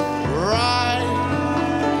right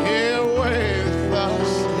here with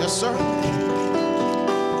us, yes, sir,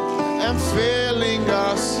 and filling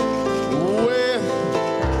us with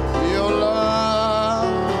your love.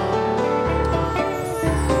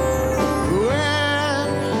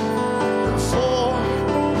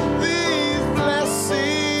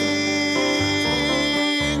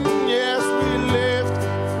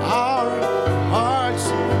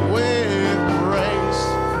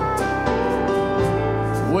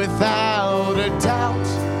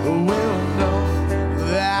 will know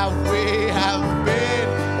that we have been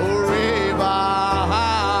revived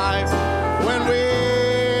when we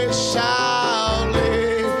shall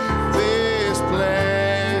leave this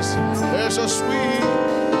place. There's a sweet,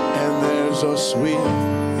 and there's a sweet,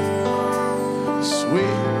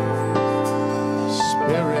 sweet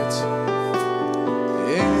spirit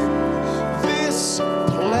in this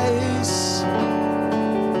place.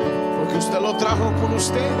 Porque usted lo trajo con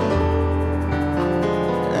usted.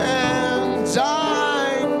 And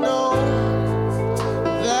I know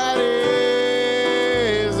that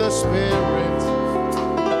is the spirit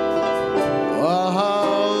of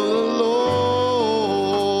the Lord.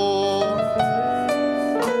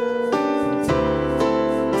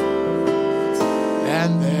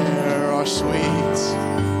 And there are sweet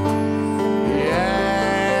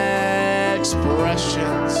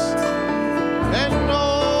expressions and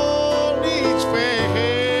on each face.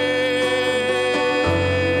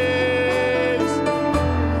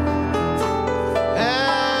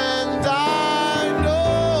 And I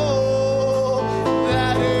know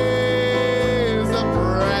that is the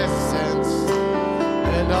presence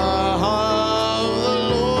and of the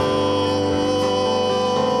Lord.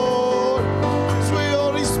 Sweet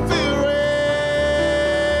Holy Spirit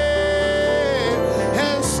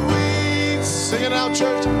and sweet, sing it out,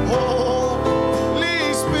 church.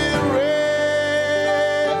 Holy Spirit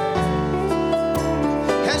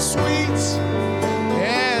and sweet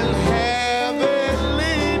and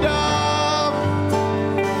heavenly dove.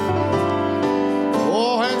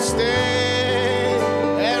 Oh, and stay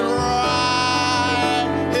and ride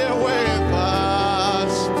here with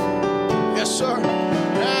us. Yes, sir.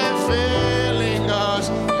 And filling us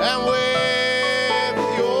and with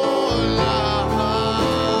your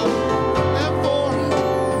love. And for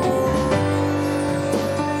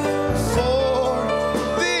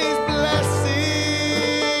these blessings,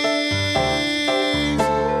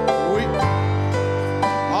 we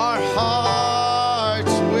our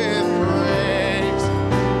hearts with praise.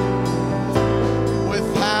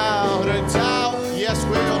 Without a doubt, yes,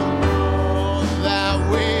 we'll know that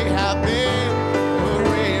we have been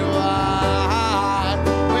revived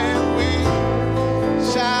when we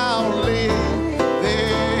shall leave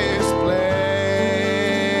this place.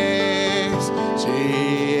 Sí,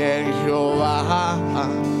 en Jehová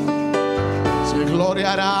se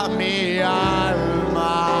gloriará mi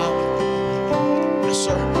alma. Yes,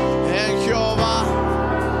 sir. En Jehová,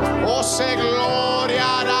 oh, se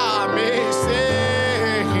gloriará mi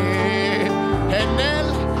ser. En él,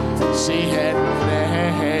 sí, en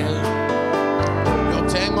él, yo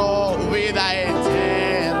tengo vida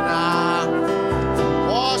eterna.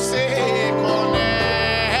 Oh, sí, con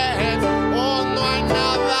él, oh, no hay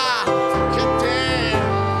nada que temer.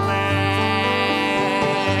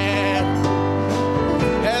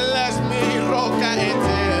 Él es mi roca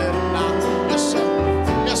eterna, yo soy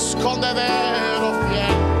mi escondedero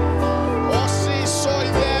fiel. Oh, si soy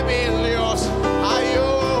débil, Dios,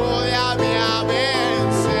 ayúdame a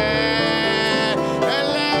vencer. Él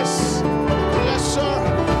es, yes, sir,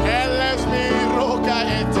 Él es mi roca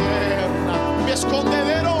eterna, mi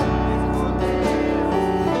escondedero.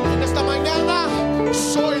 En esta mañana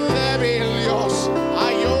soy débil, Dios,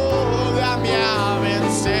 ayúdame a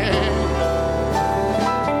vencer.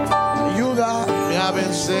 Ayúdame a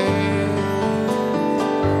vencer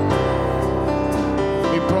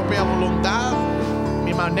mi propia voluntad,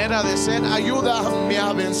 mi manera de ser. Ayúdame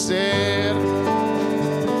a vencer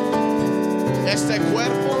este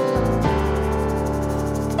cuerpo.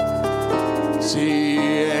 Sí,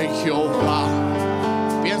 en Jehová.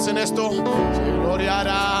 Piensa en esto. Se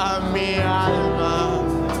gloriará mi alma.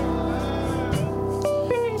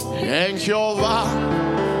 En Jehová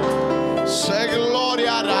se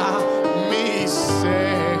gloriará mi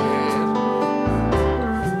ser.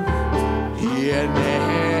 Y en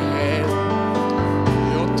él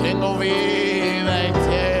yo tengo vida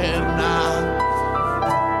eterna.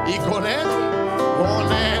 Y con él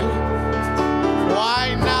no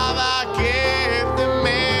hay nada que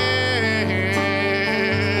temer.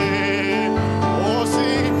 Oh,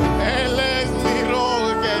 sí, él es mi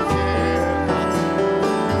roca eterna,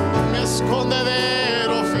 mi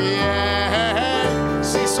escondedero fiel.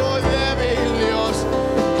 Si soy débil, Dios,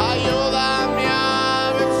 ayúdame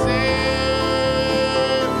a vencer.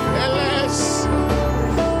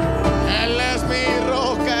 Él es mi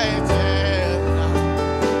roca eterna,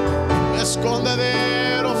 mi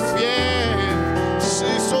escondedero fiel.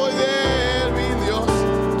 Si soy débil, Dios,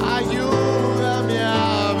 ayúdame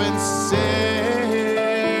a vencer.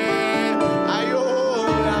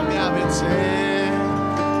 Ayúdame a vencer.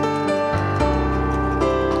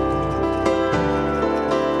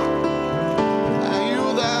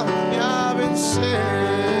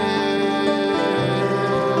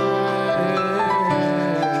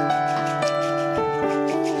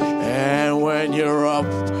 when you're up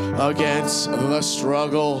against the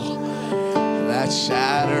struggle that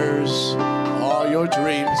shatters all your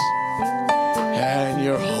dreams and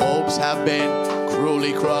your hopes have been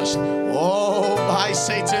cruelly crushed, oh, by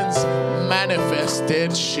Satan's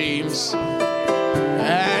manifested schemes,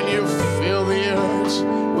 and you feel the urge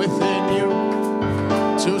within you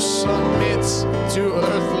to submit to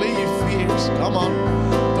earthly fears. Come on,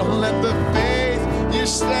 don't let the faith you're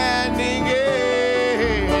standing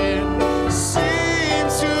in seem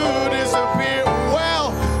to disappear.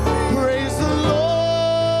 Well, praise the Lord.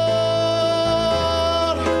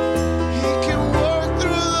 He can work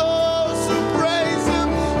through those who praise Him.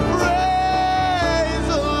 Praise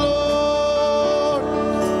the Lord.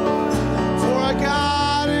 For our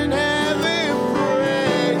God in heaven,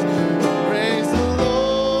 praise the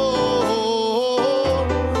Lord.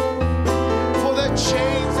 For the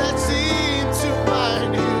chains that seem to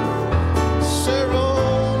bind you serve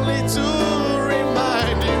only to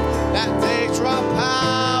remind you that they drop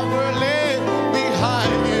powerless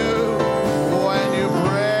behind you when you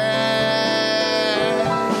praise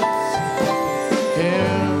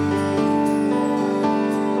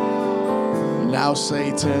Him. Now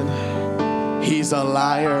Satan, he's a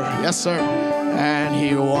liar, yes sir, and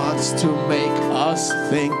he wants to make us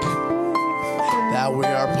think that we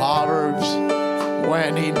are Proverbs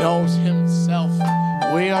when he knows himself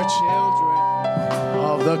we are children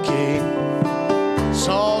of the King.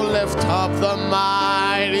 So lift up the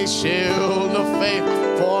mighty shield of faith,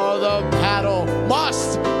 for the battle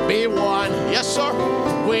must be won. Yes sir,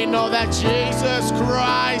 we know that Jesus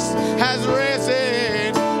Christ has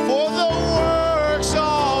risen, for the work's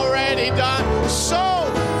already done. So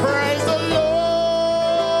praise the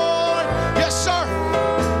Lord. Yes sir,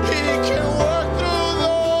 He can work through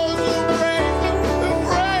those who praise Him.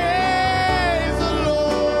 Praise the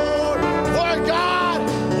Lord. For our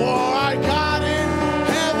God in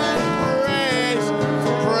heaven,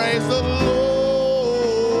 praise the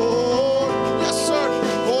Lord. Yes sir,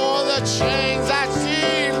 for the chains that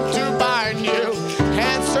seem to bind you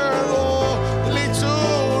and serve only to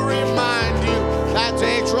remind you that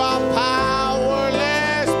they drop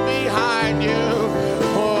powerless behind you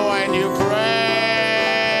when you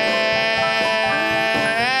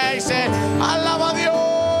pray. Say, alaba a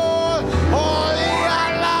Dios, oh, y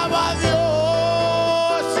alaba a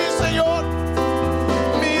Dios, sí Señor.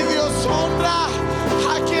 Mi Dios honra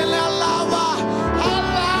a quien le alaba,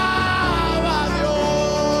 alaba a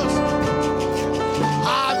Dios. A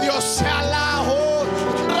Dios sea la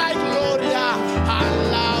honra y gloria,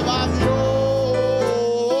 alaba a Dios.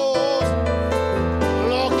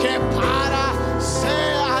 Lo que para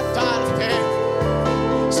sea darte,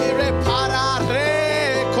 sirve para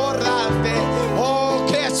recordarte, oh,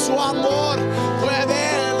 que su amor puede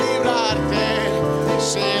librarte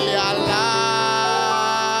si le alabas.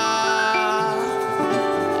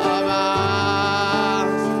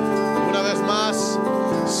 Una vez más,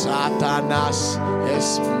 Satanás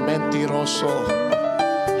es mentiroso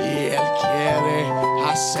y él quiere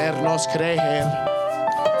hacernos creer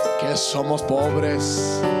que somos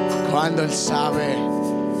pobres cuando él sabe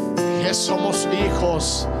que somos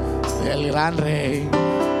hijos del gran rey.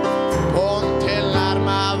 Ponte la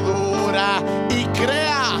armadura y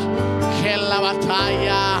crea que en la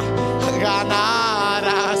batalla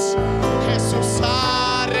ganarás. Jesús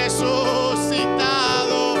ha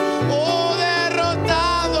resucitado o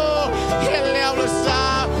derrotado y el diablo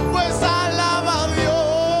está, pues alaba a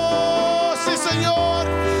Dios. Sí Señor,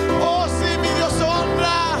 oh sí mi Dios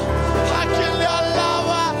honra a quien le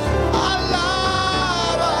alaba,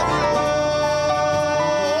 alaba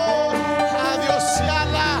a Dios sea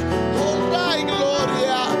la honra y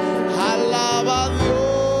gloria, alaba a Dios.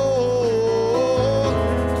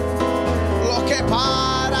 Lo que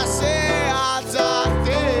para sea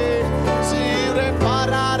darte, sirve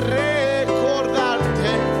para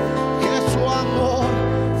recordarte que su amor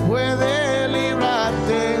puede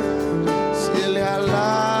librarte si le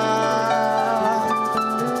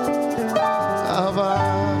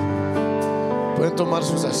alaba. Pueden tomar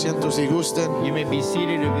sus asientos si gusten. You may be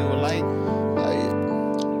seated if you would like. Ay,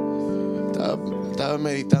 estaba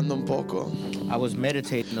meditando un poco. I was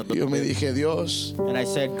meditating a Yo little me bit, dije, Dios, and I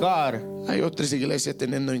said, God, hay otras iglesias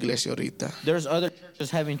teniendo iglesia ahorita. there's other churches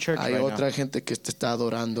having church Hay right otra now. gente que te está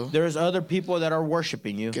adorando, There's other people that are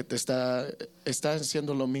worshiping you, que te está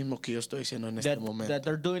haciendo lo mismo que yo estoy haciendo en este that momento.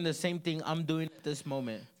 they're doing the same thing I'm doing at this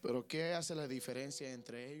moment. Pero ¿qué hace la diferencia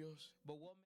entre ellos? But what